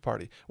Christmas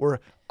party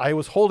where I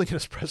was holding an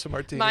espresso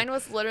martini. Mine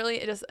was literally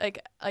just like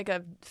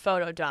a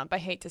photo dump. I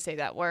hate to say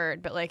that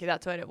word, but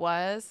that's what it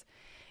was.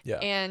 Yeah.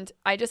 And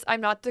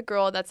I'm not the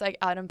girl that's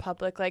out in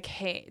public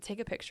hey, take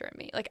a picture of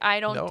me.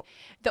 I don't. No.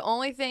 The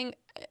only thing,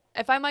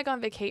 if I'm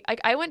on vacation,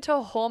 I went to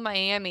a whole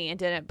Miami and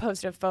didn't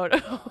post a photo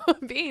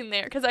of being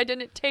there because I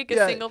didn't take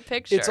a single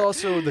picture. It's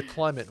also the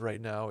climate right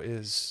now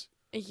is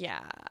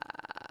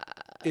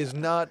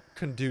not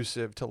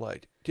conducive to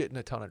getting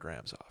a ton of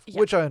grams off,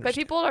 which I understand. But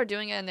people are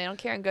doing it and they don't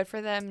care and good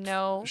for them.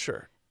 No.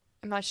 Sure.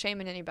 I'm not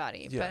shaming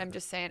anybody, but I'm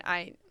just saying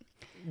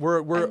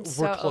I'm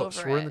so we're close.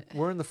 over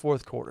We're in the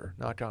fourth quarter.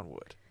 Knock on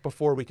wood.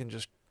 Before we can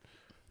just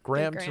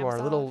gram to grams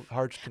our little off.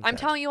 heart's content. I'm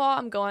telling you all,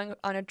 I'm going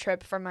on a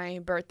trip for my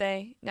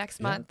birthday next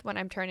Yeah. month when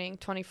I'm turning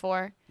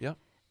 24. Yep.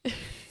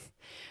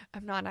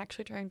 I'm not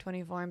actually turning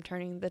 24. I'm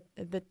turning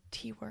the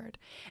T word,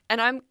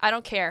 and I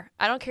don't care.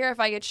 I don't care if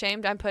I get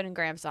shamed. I'm putting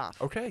grams off.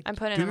 Okay. I'm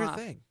putting do them your off.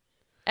 thing.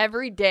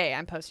 Every day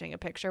I'm posting a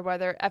picture.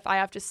 Whether if I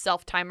have to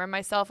self timer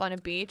myself on a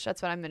beach,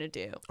 that's what I'm gonna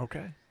do.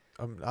 Okay.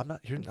 I'm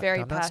not. You're I'm not,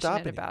 very I'm not passionate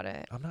stopping about you.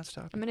 it. I'm not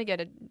stopping. I'm gonna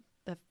get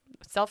a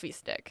selfie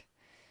stick.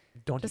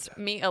 Don't do Just that.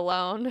 me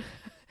alone Don't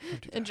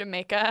do in that.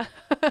 Jamaica.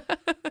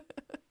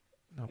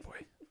 Oh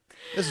boy.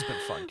 This has been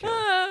fun, Kayla.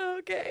 Oh,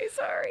 okay,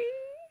 sorry.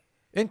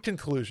 In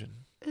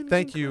conclusion, In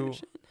thank you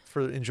conclusion,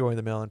 for enjoying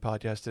the Mail-In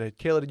podcast today.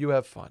 Kayla, did you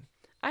have fun?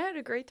 I had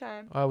a great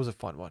time. It was a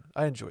fun one.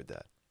 I enjoyed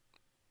that.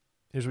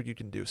 Here's what you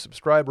can do.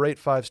 Subscribe, rate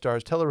 5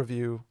 stars, tell a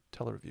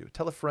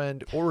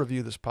friend, or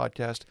review this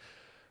podcast.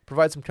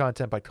 Provide some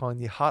content by calling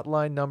the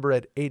hotline number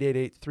at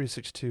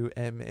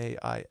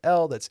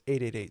 888-362-MAIL. That's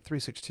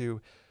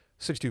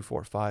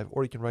 888-362-6245.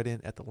 Or you can write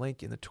in at the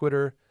link in the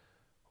Twitter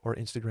or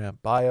Instagram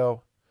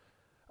bio.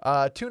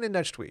 Tune in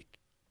next week.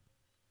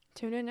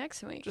 Tune in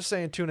next week. Just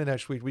saying, tune in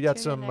next week. We got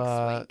Tune in some,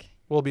 next week.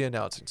 we'll be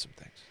announcing some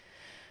things.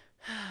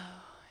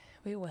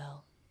 We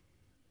will.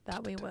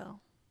 That we will.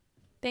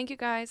 Thank you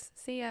guys.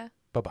 See ya.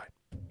 Bye-bye.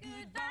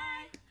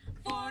 Goodbye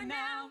for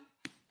now,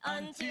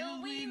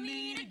 until we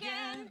meet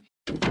again.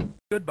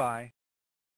 Goodbye.